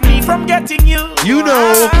stop me from getting you. You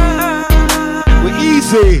know, we're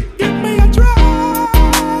easy. Give me a try.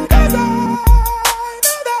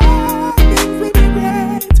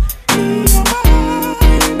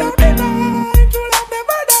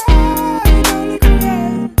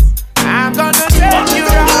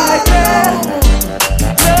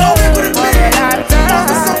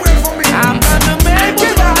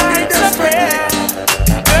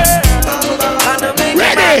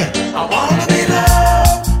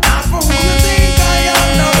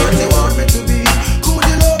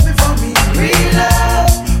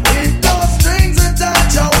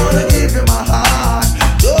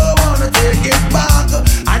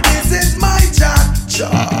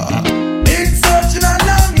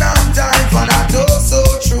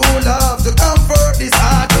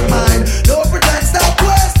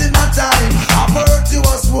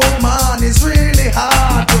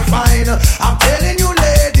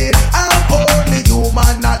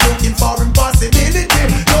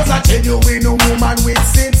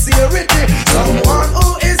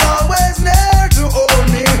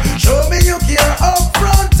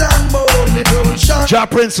 Ja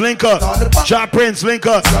Prince link up. Ja Prince link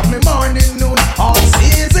up. Morning, noon, all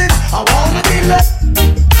season. I wanna be left.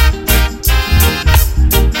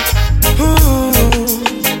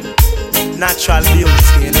 Natural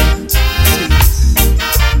beauty, you know.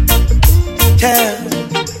 Yeah.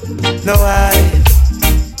 No,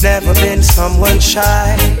 I've never been someone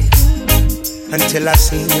shy until I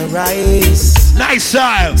seen your eyes. Nice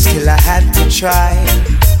style. Still I had to try.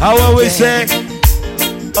 How will we say?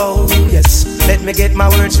 Oh yes, let me get my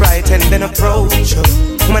words right and then approach you.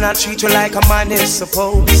 When I treat you like a man is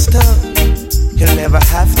supposed to, you'll never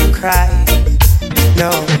have to cry. No,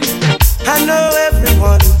 I know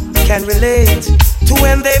everyone can relate to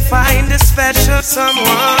when they find a special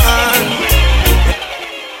someone.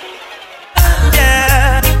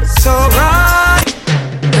 Yeah, so right.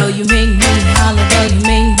 Though you make me holler, though you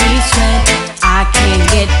make me sweat, I can't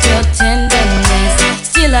get your tenderness.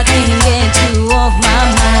 Still I can't get you off my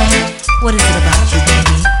mind. What is it about you,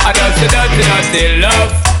 baby? I dirty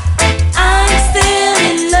love. I'm still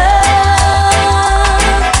in love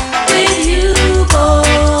with you, boy.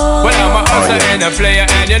 Well, I'm a hustler and a player,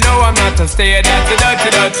 and you know I'm not a stayer. That's a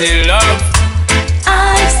dirty love.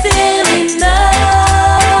 I'm still in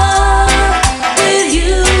love with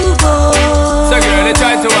you, boy. So girl, I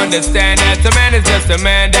try to understand that a man is just a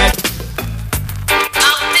man. That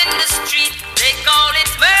out in the street, they call it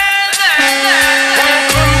murder.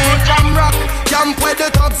 Camp where the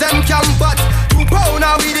thugs them camp but 2 pound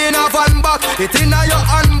of weed in a van back. It inna your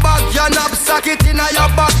handbag, your knapsack, it inna your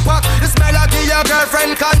backpack. The smell of your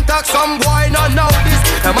girlfriend contact. Some boy not know this.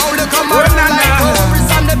 Them only come out like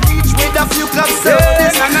tourists on the beach with a few club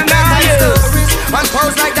service. And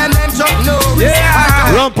pose like them Chuck Norris.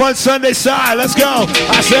 Rumpunch Sunday side, let's go.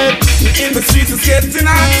 I said in the streets it's getting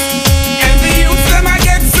hot, and the youth them I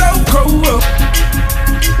get so cold.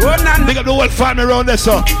 Big up the whole family around there,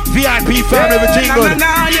 so VIP family, everything good.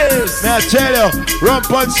 Yes. Now I tell you,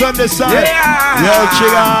 Rumpunch Sunday side. Yo,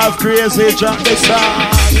 TRIGGAHALFKRAZY, drop this side.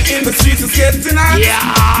 In the streets it's getting hot,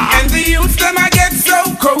 and the youth them I get so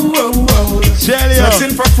cold. Tell you,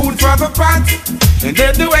 searching for food for the pot, and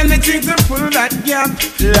they do anything to fill that gap.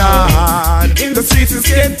 Lord. In the streets it's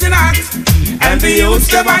getting hot, and the youth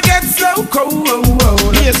them I get so cold.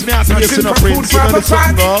 Yes, me have to listen to Prince. You know the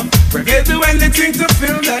song, bro. They do anything to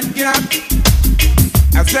fill that gap.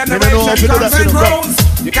 As generation comes and grows,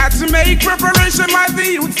 you got to make preparation while the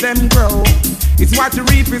youth them grow. It's what you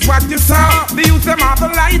reap, it's what you sow. The youth them are the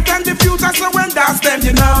light and the future, so when that's them,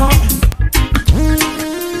 you know.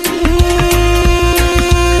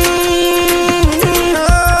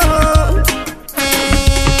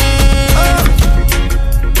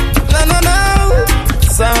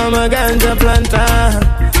 So I'm a ganja planter,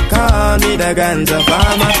 call me the ganja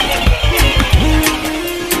farmer.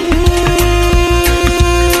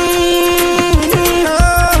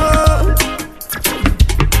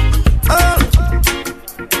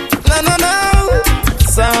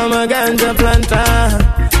 So I'm a ganja planter,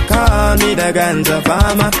 call me the ganja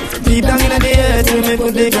farmer. Deep down in the earth, we me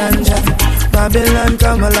put the ganja. Babylon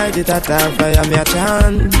come like the Tata fire me a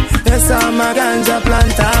chant. Yes, I'm a ganja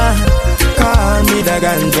planter, call me the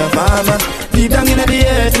ganja farmer. Deep down in the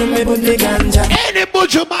earth, we me put the ganja. Any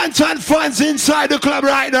Buju Banton fans inside the club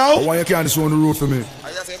right now? Why you can't just run the road for me?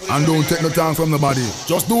 And don't take no time from nobody.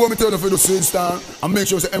 Just do what me tell you for the same stand. And make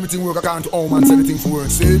sure that everything work according to home and everything for work.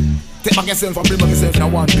 See? Take back yourself and bring back yourself in a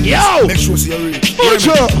one piece. Yo! Make sure you're rich.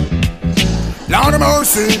 Buju! Lord of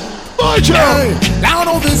mercy. Buju! Hey, Lord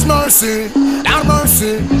of his mercy. Lord of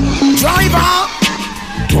mercy. Driver!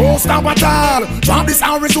 Don't stop at all. Drop this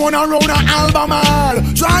Arizona road and Albemarle.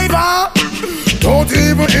 Driver! Don't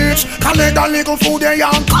even itch. Collect a little food there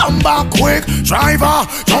and come back quick. Driver,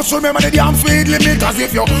 just remember the damn speed limit. Cause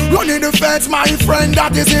if you're running the fence, my friend,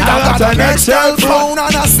 that is it. I got an Excel phone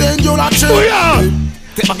and I send you that shit.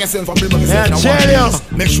 Take back yourself and bring back yourself.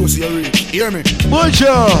 Yeah, make sure you're rich. Hear me?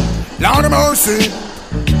 Buju! Lord of mercy.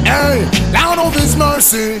 Hey, Lord of his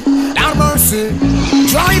mercy. Lord of mercy.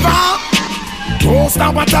 Driver! Don't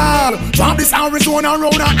stop at all. Drop this Arizona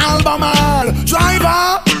road and Albemarle.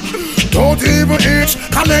 Driver! Don't even itch.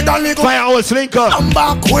 Collect a little Firehouse link up. Come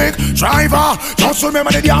back quick. Driver, just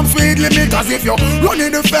remember the damn speed limit. Cause if you're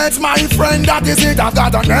running the fence, my friend, that is it. I've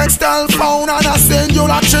got an Excel phone and I send you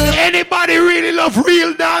that shit. Anybody really love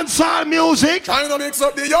real dancehall music? Trying to mix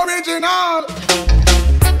up the original.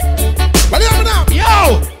 Well, hear me now.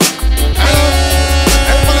 Yo!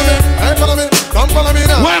 Hey, follow me. Hey, follow me. Come follow me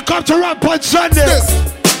now. Welcome to RUMPUNCH Sunday. This.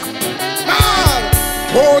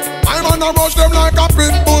 But I'm on a rush them like a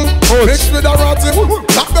pit bull. Mix with a ratty,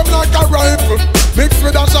 lock them like a rifle. Mix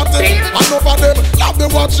with a shotty, and over them love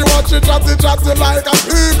them watchy, chatty like a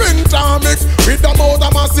peeping Tom mix. With the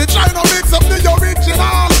motor massy, trying to mix up the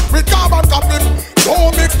original with carbon copy.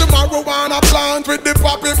 Don't mix the marijuana plant with the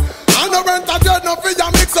poppy. And the rent a dread, no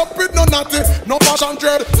fear mix up with no natty. No fashion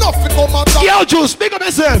dread, nothing come at all. Yo, Juice, speak up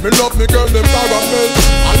yourself. Me love me girl, them caramel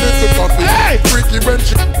and little coffee. Hey! Freaky when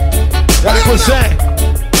she Like we say.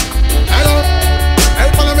 Hello,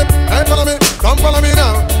 hey follow me, come follow me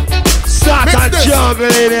now. Start a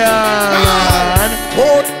juggling here, man.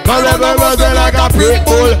 Come on, them like a pit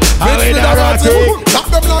bull. Mix with a ratty,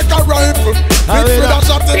 lock them like a rifle. Mix with a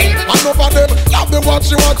shotty, and over them love them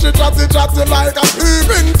watchy, chatty like a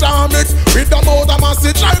peeping Tom mix. With the motor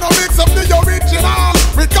massy, trying to mix up the original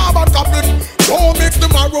with carbon copy. Don't mix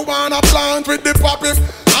the marijuana plant with the poppy.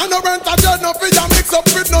 And the rent a dread, no fear mix up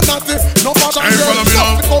with no natty. No fashion dread,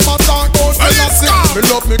 nothing come and talk about the natty. Me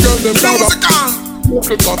love me girl, them music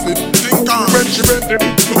local coffee, when she bend them,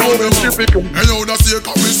 when she pick them. And you that's the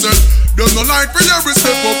coffee said, there's no like for every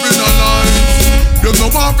step up in a line. There's no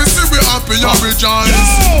want to see we happy and rejoice.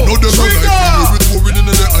 No, there's no like for every moving in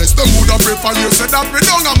the ice. The mood of for you said that we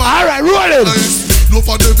don't have my. Alright, roll it. No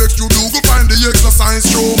for the vex you do, go find the exercise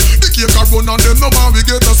room. The cake a run and them no man we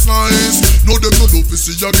get a slice. No them no love to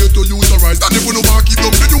see you get to use a rise. And if we no want keep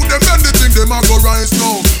them, they do them anything, them a go rise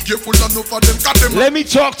now. Careful enough for them, cut them. Let me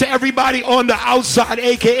talk to everybody on the outside,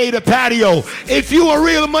 aka the patio. If you a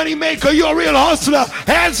real money maker, you a real hustler,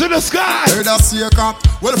 hands in the sky. Hey, that's SOCA.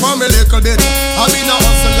 Well, for me little bit, I been a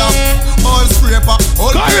hustler. All scraper,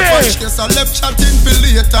 all paper, chase a left chatting for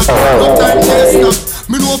later. No time chase stop.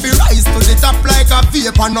 Me know fi rise to the top like a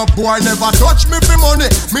vapor. No boy never touch me for money.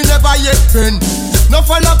 Me never yet been. No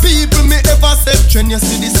follow people me ever said. When you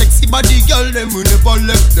see the sexy body girl, them we never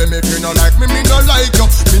left them. If you no like me, me no like you.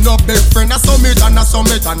 Me no big friend, I summit and I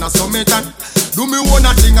summit and I summit and. Do me one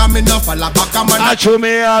a thing and me no follow back a man. I show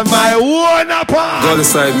me on my one apart. Go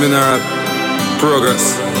side mineral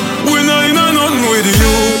progress. We know in a nothing with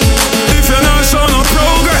you. If you're not show no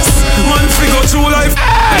progress, man figure through life,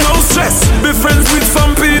 no stress. Be friends with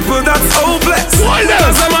some people that's hopeless.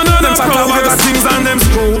 Cause them a know them talk about things and them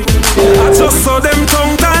screw. I just saw them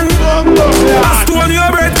tongue tan. Ask when your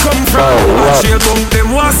bread come from. I chill bump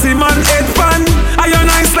them want see man head fan. I your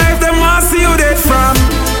nice life them want see you dead from.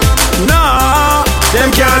 Nah,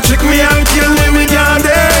 them can't trick me and kill me, me can't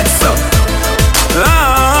dead so.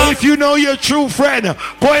 If you know your true friend,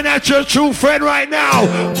 point at your true friend right now.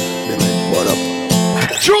 What up?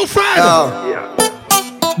 True friend.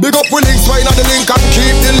 Big up we links right now the link and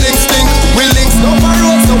keep the links stink. We links no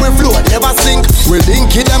road so we float never sink. We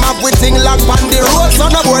link it them up with thing lock on the road. So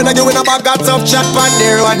no boy no giving up a got tough chat on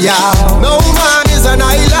the road, yeah. No man is an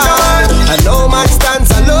island and no man stands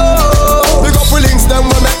alone. Big up we links them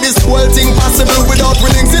we make this whole thing possible. Without we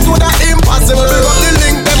links it would have impossible. Big up the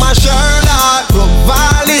link them a Sherlock, Brook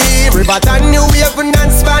Valley, Riverton, New Haven and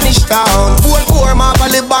Spanish Town. Poor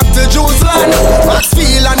Valley back to Jerusalem.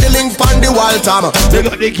 Maxfield and the link on the wall Tom. Big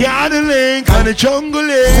up the garden link and the jungle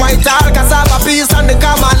link. White all cassava peace and the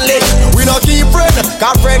common link. We no keep friend,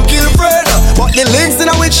 cause friend kill friend. But the links in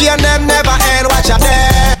which and them never end. Watch out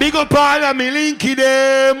there. Big up all of me linky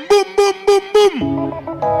them. Boom, boom, boom, boom.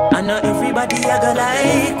 I know everybody a go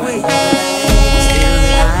like we. Still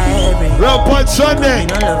alive, Rumpunch Sunday. Me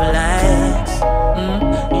no love likes.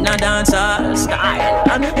 In a dancehall style.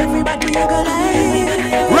 And everybody you go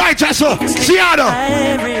like. Right, Jasso. Ciano.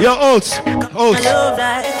 Yo, Oats. I love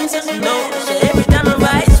that. No, so every time I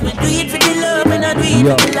rise, we do it for the love and I do it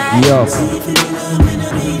for the lights.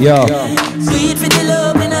 Yo. Do it for the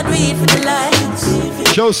love and I do it for the lights.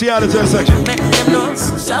 Show Ciano to the section. Make them know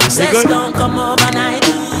success don't come overnight.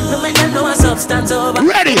 No make them know a substance over.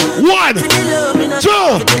 Ready? 1, 2, 1,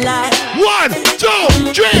 2,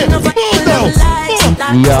 3. Move now. Move.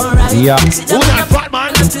 Yeah. Who that fat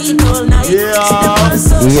man?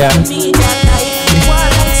 Yeah.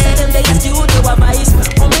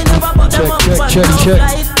 Check.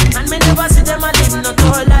 And me never see them a live no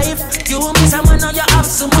tour life. You miss a man and you have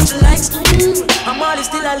so much likes. I'm always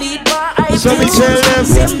still a lead bar. So me tell them.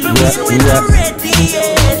 Simple we not ready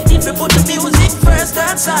yet. If you put the music first,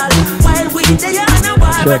 that's all. While we there on the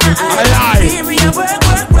wall, when I work,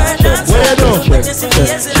 that's all. When you see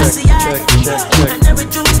me as a and every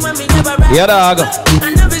juice when we never ride. Yeah, dog.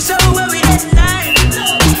 And every show where we headline.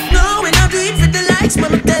 No, we not do it for the likes,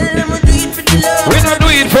 but we tell them we do it for the love. We not do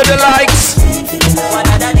it for the likes.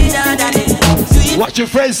 Watch your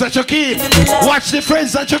friends that you keep. Watch the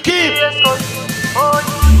friends that you keep.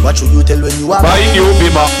 What should you tell when you are buying you be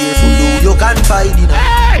back? You can find it.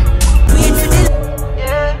 Hey!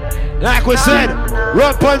 Like we said,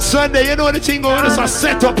 Rumpunch Sunday, you know the thing going on, so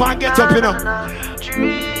set up and get up, you know.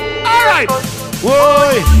 Alright.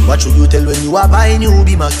 Whoa. What should you tell when you are buying you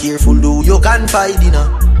be more careful, do you can find it.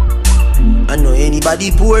 I know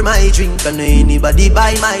anybody pour my drink, I know anybody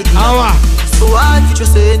buy my dinner. So hard for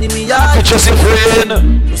just say enemy, I just a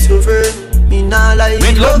friend. Just a friend. Me nah like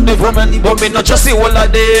me love the woman, but me not just see all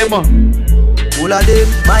of them. All of them,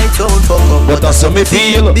 my town fuck up, but that's how me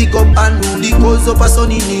feel. Big up and rule the cause up a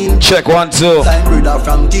sunny kneel. Check 1, 2. Time brother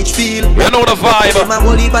from Teachfield. You know the vibe. My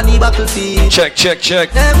whole heap on the battlefield. Check.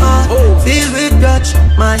 Them feel with grudge.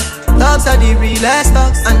 My dogs are the realest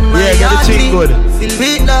dogs. And my heart filled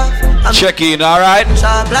with love. Check in, alright.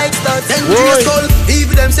 Sharp like studs. Then to the skull.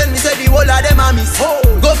 Even them send me say the whole of them a miss.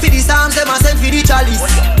 Go for the Psalms, them a send for the chalice.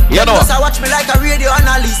 You know. Just watch me like a radio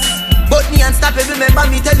analyst. But me unstoppable, remember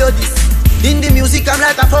me tell you this. In the music, I'm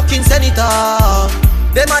like a fucking senator.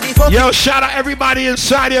 Them are the fucking. Yo, shout out everybody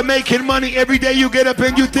inside here making money. Every day you get up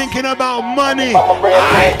and you thinking about money.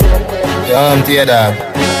 Right. Tear dog.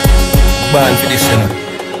 Born for this, you know.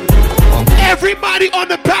 Everybody on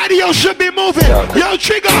the patio should be moving. Yo,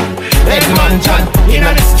 Trigger. Head man John, in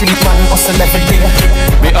the street man, hustle every day.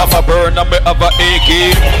 Me have a burn and me have a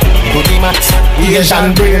AK. Do the max,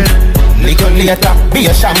 Asian brain. Little later, be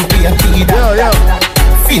a champagne tea. Yo.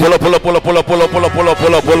 Pull up.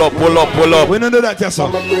 We don't do that, yes, sir.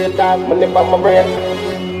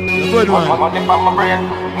 Good one.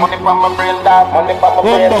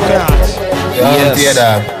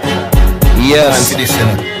 Yes.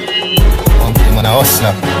 Yes. Man a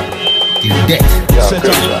hustler, you dead.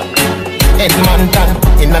 Head man down,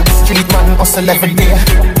 in the street man hustle every day.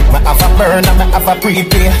 Me have a burn and me have a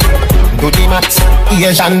prepay. Do the max,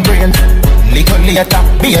 Asian brain. Little later,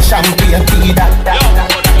 be a champagne tea that.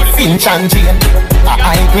 Finch and Jane, a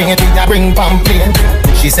high grade with a bring pamphlet.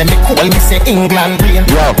 She say me cool, me say England rain.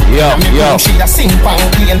 Yo. She a sing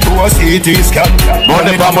pamphlet to a CT scan.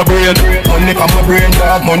 Money pa my brain, dog. Money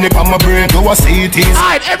pa my brain to a CT scan.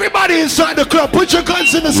 Alright, everybody inside the club, put your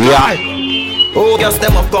guns in the sky. Oh, just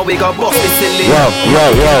them up, cause we got bust the silly.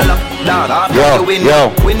 Yo.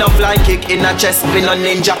 We no fly kick in a chest, we no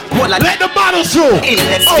ninja. Let the bottles through.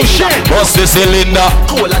 Oh shit. Bust the cylinder.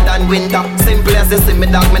 Cooler than winter. Simple as the simmer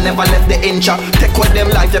dog, me never left the incha. Take with them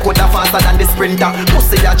life, you coulda faster than the sprinter.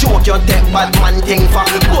 Pussy a joke, you take bad man thing for.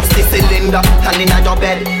 Bust the cylinder, turn inna your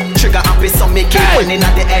bed. Trigger happy, so me keep winning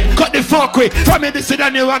at the head. Cut the fuck quick, from me this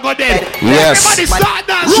and you I go dead. Yes. Everybody start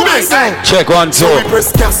dance right now. Check 1, 2.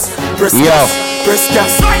 Press gas. Press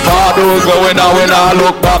gas. Hard going on when I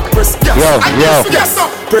look back. Press gas.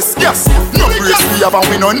 Press gas. No brace we have and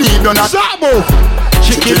we no need none. Stop move.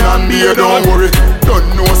 Chicken and beer, don't worry. Don't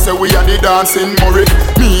know say we are the dancing Murray.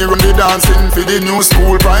 Me run the dancing for the new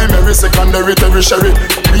school, primary, secondary, tertiary.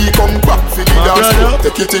 We come back for the dance,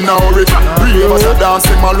 take it in a hurry. Ravers are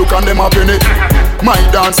dancing, my look and them a penny. My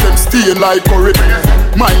dance them stain like curry.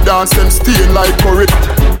 My dance them stain like curry.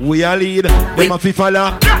 We are lead, them a fi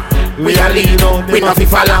follow. We are lead, we no fi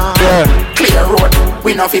follow. Clear road,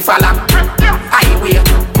 we no fi follow. Highway,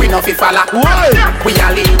 we no fi follow. We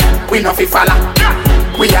are lead, we no fi follow.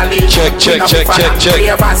 We are lead, check.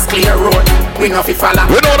 Ravers clear road, we no fi follow.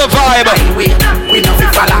 We know the vibe. Highway, we no fi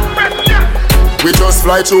follow. We just bullets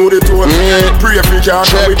fly through the toe. Pray for you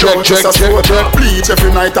can't without just a sword. Bleach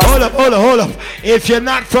every night. Hold up. If you're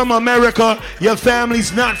not from America, your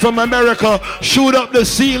family's not from America, shoot up the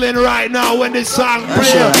ceiling right now when this song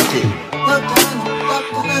plays.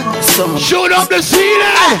 Shoot up the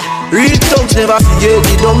ceiling. Real talks never forget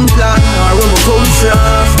the dumb plan or where we come from.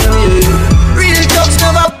 Real talks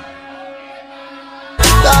never.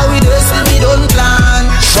 That we do say we don't plan.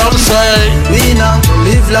 Some say we now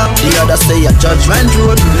live long. The others say a judgment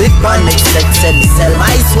road. Live by next sex and sell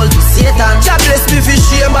my soul to Satan. God bless me for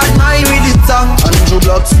shame but mine with the tongue. Andrew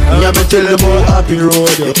blocks, me have to tell them about happy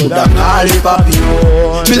road. You could have called it happy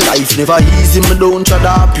road. Me life never easy, me don't try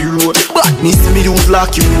the happy road. But me see me use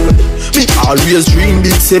lucky road. Me always dream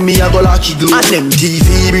big, say me a go lucky do. And them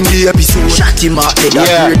TV bring the episode. Shot him up, head up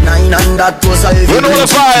grade 9 and that was a heavy. You know the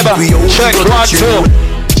vibe. Check 1,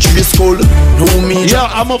 2. Yo,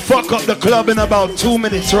 I'ma fuck up the club in about 2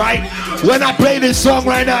 minutes, right? When I play this song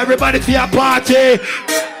right now, everybody for your party.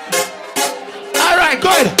 Alright,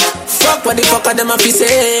 good. Fuck what the fuck of them a fi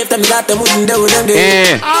safe. Them that them wouldn't do them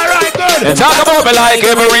day. Alright, good. They talk about me like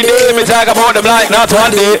every day. Me talk about them like not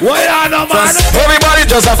one day. What on no man? Everybody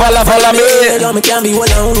just a follow me.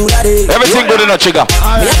 Everything good in a trigger.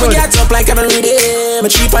 Me have to get up like every day. My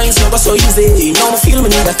 3 pints never so easy. Now me feel me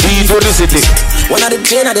need a key to the city. One of the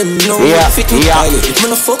chain of them know me fit to tie it. If me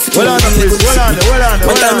no fuck fit to Hold on.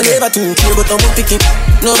 One time me never too clear but I'm pick it.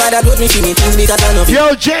 Nobody that me feel me things because I know.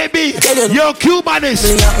 Yo JB, yo Cubanist,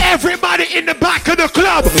 everybody in the back of the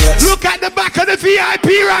club, look at the back of the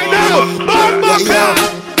VIP right now.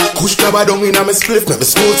 Kush club I don't win, I'm a split. Never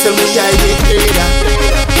school tell me I get paid.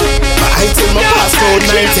 But I tell my passcode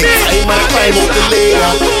 90. I'm a climb up the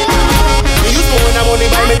ladder. Me use more when I'm only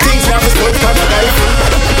buy me things. Now I'm a for the guy.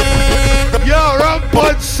 Yo,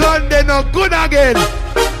 Rumpunch Sunday no good again.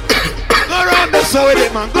 Go round the show with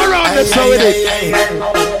it, man. Go round the show with it.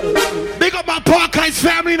 Big up my Parkheim's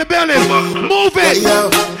family in the building. Move it.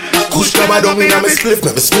 Kush club I don't win, I'm a split.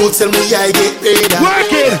 Never school tell me I get paid.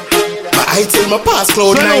 Work it. But I tell my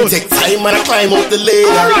passcode 90. Time when I climb up the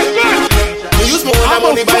ladder. Me use more when I'm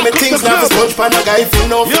only buy me things. Now I'm a for the guy.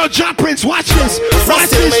 Yo, John Prince, watch this. Watch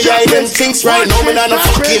tell me I them things right now. Me not a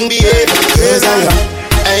fucking behavior.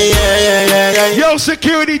 Yo,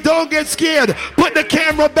 security, don't get scared. Put the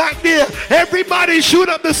camera back there. Everybody shoot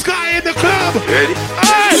up the sky in the club. Ready?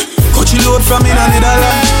 Hey! Cut you load from in a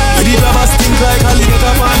Netherlands. Where the grabbers stink like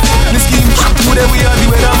alligator man. The scheme hot today we are the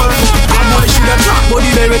weatherman. I'm boy should have drop body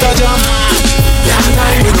they better jam.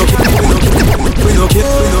 We no kid.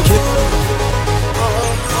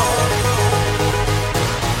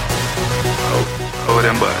 Hold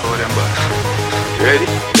them back. Ready?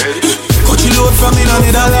 Cut you load from in a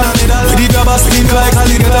Netherlands. Where the grabbers stink like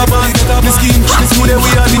alligator man. The scheme hot today we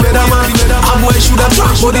are the weatherman. I'm boy should have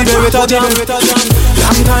drop body they better jam.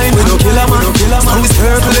 Long time we no kill a man. Now we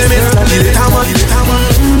circle them in like the little man.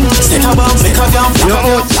 Set a bomb, make a jam.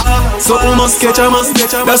 So we must catch a man.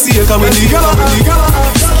 That's the echo when the girl.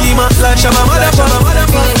 Schema like Shabba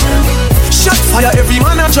Motherfucker. Shot fire, every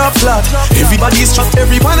man a drop flat. Everybody's trapped,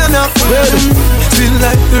 every man a knock. Feel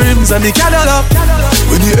like the rims and the Cadillac.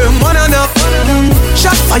 When the M1 a knock.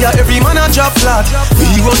 Shot fire, every man a drop flat. We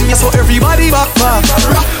run here so everybody back.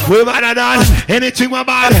 We madder than anything we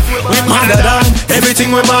bad. We madder than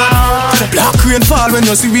everything we bad. Black rain fall when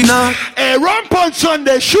you see we now. A Rumpunch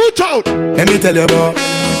Sunday shootout. Let me tell you about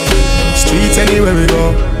streets anywhere we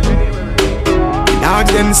go. Dog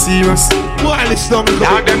them serious. Why this don't look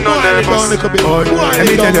Dog them not nervous. Let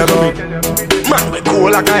me tell you about man we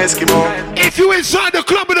cool like a Eskimo. If you inside the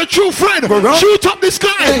club with a true friend, shoot up the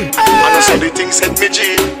sky. I know so the thing set me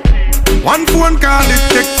G. One phone call it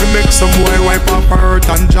take to make some boy wipe up her hurt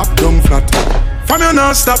and drop down flat. From you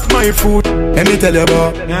not stop my food. Let me tell you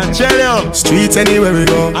about tell you streets anywhere we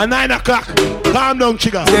go. At 9 o'clock, calm down,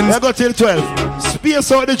 chigga. I go till 12.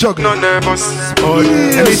 Space out the jug. No nervous.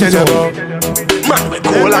 Let me tell you about man we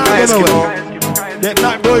cool like a Eskimo. They're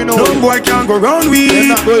not going nowhere. No boy can't go round we. They're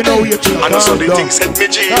not going nowhere, chigga. I know so the thing set me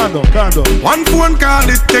G. Calm down. One phone call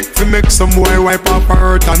it take to make some boy wipe up her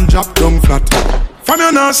hurt and drop down flat. From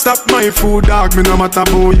you not stop my food, dog. Me no matter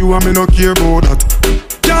about you and me no care about that.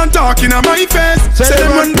 Can't talk in my face. Say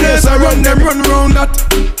them run place, I run them run round that.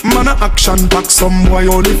 Man a action pack, some boy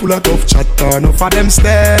only full of tough chatter. Enough of them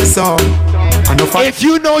stairs up. If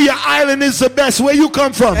you know your island is the best, where you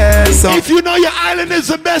come from? If you know your island is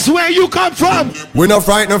the best, where you come from? We not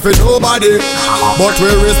frightened for nobody, but we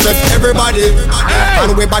respect everybody.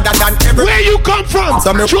 And we better than everybody. Where you come from?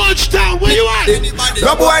 Georgetown, where you at?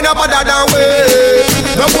 No boy no better than we.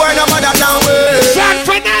 No boy no better than we. San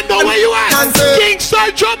Fernando, where you at?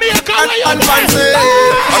 Kingston, Jamaica, where you at?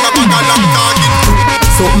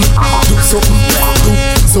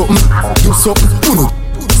 something, do something,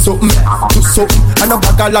 do something, and a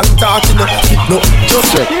bag of long talking, no,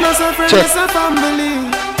 just check. You know, so friend, it's a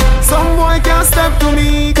family. Some boy can't step to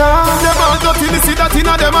me, cause them all dirty, they see that in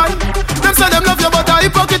a them eye. Them say them love you, but I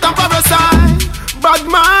hypocrite and parasite. Bad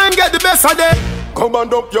man get the best of them. Come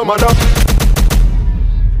and up your mother.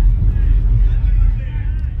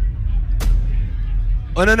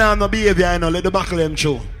 Oh no, no behavior, you know. Let the buckle them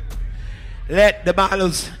through. Let the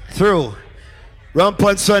battles through.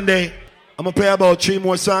 RUMPUNCH Sunday. I'm gonna play about 3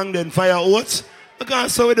 more songs, then fire oats.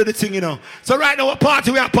 Because so we do the thing, you know. So right now, we are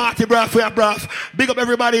party, bruv, we are bruv. Big up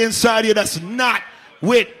everybody inside here that's not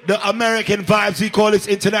with the American vibes. We call it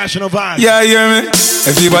international vibes. Yeah, you hear me?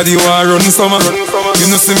 Everybody want run summer. You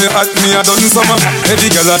know see me at me a done summer. Every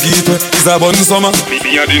girl I get is a bun summer.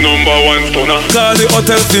 Me are the #1 stunner. Call the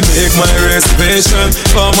hotel to make my reservation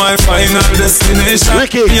for my final destination.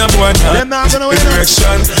 Ricky, me a boy not gonna win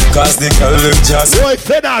direction. Cause the girl them just boy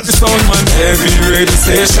feathers. The sound man every radio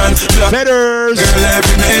station. Feathers. Girl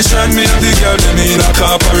every nation. Me and the girl them in a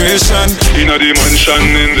corporation. In a dimension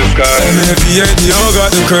in the sky. MFA got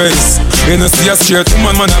the craze. You know see a straight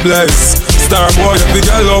woman man a blaze. Star boy every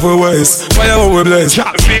girl over waist. Fire over blaze.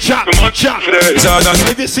 Chop. Jordan.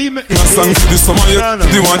 If you see me, my song for the summer yet.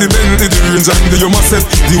 The one the Bentley, the Range and the Yuma set.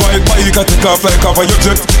 The white bike can take off like cover your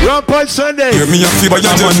jet. RUMPUNCH Sunday. Hear me a fever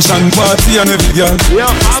your mansion party and every girl.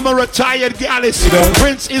 Yeah, I'm a retired gallus.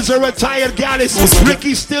 Prince is a retired gallus.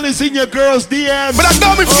 Ricky still is in your girl's DM. But I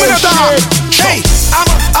know me from the top. Hey, I'm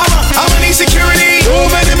an insecurity. Oh,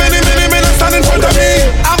 many men are standing in front of me.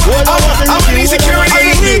 I'm an insecurity.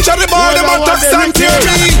 I reach at the bar, them on touch and tear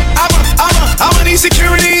me. I'm an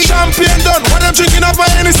insecurity. Champion done. What I'm drinking up my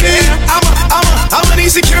Hennessy. I'm an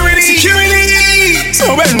insecurity.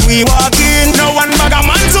 So when we walk in, no one bag a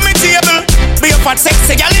man to me table. Be a fat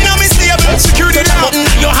sexy girl in a me stable. Security the button,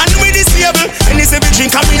 your hand with this table. And this every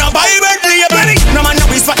drink coming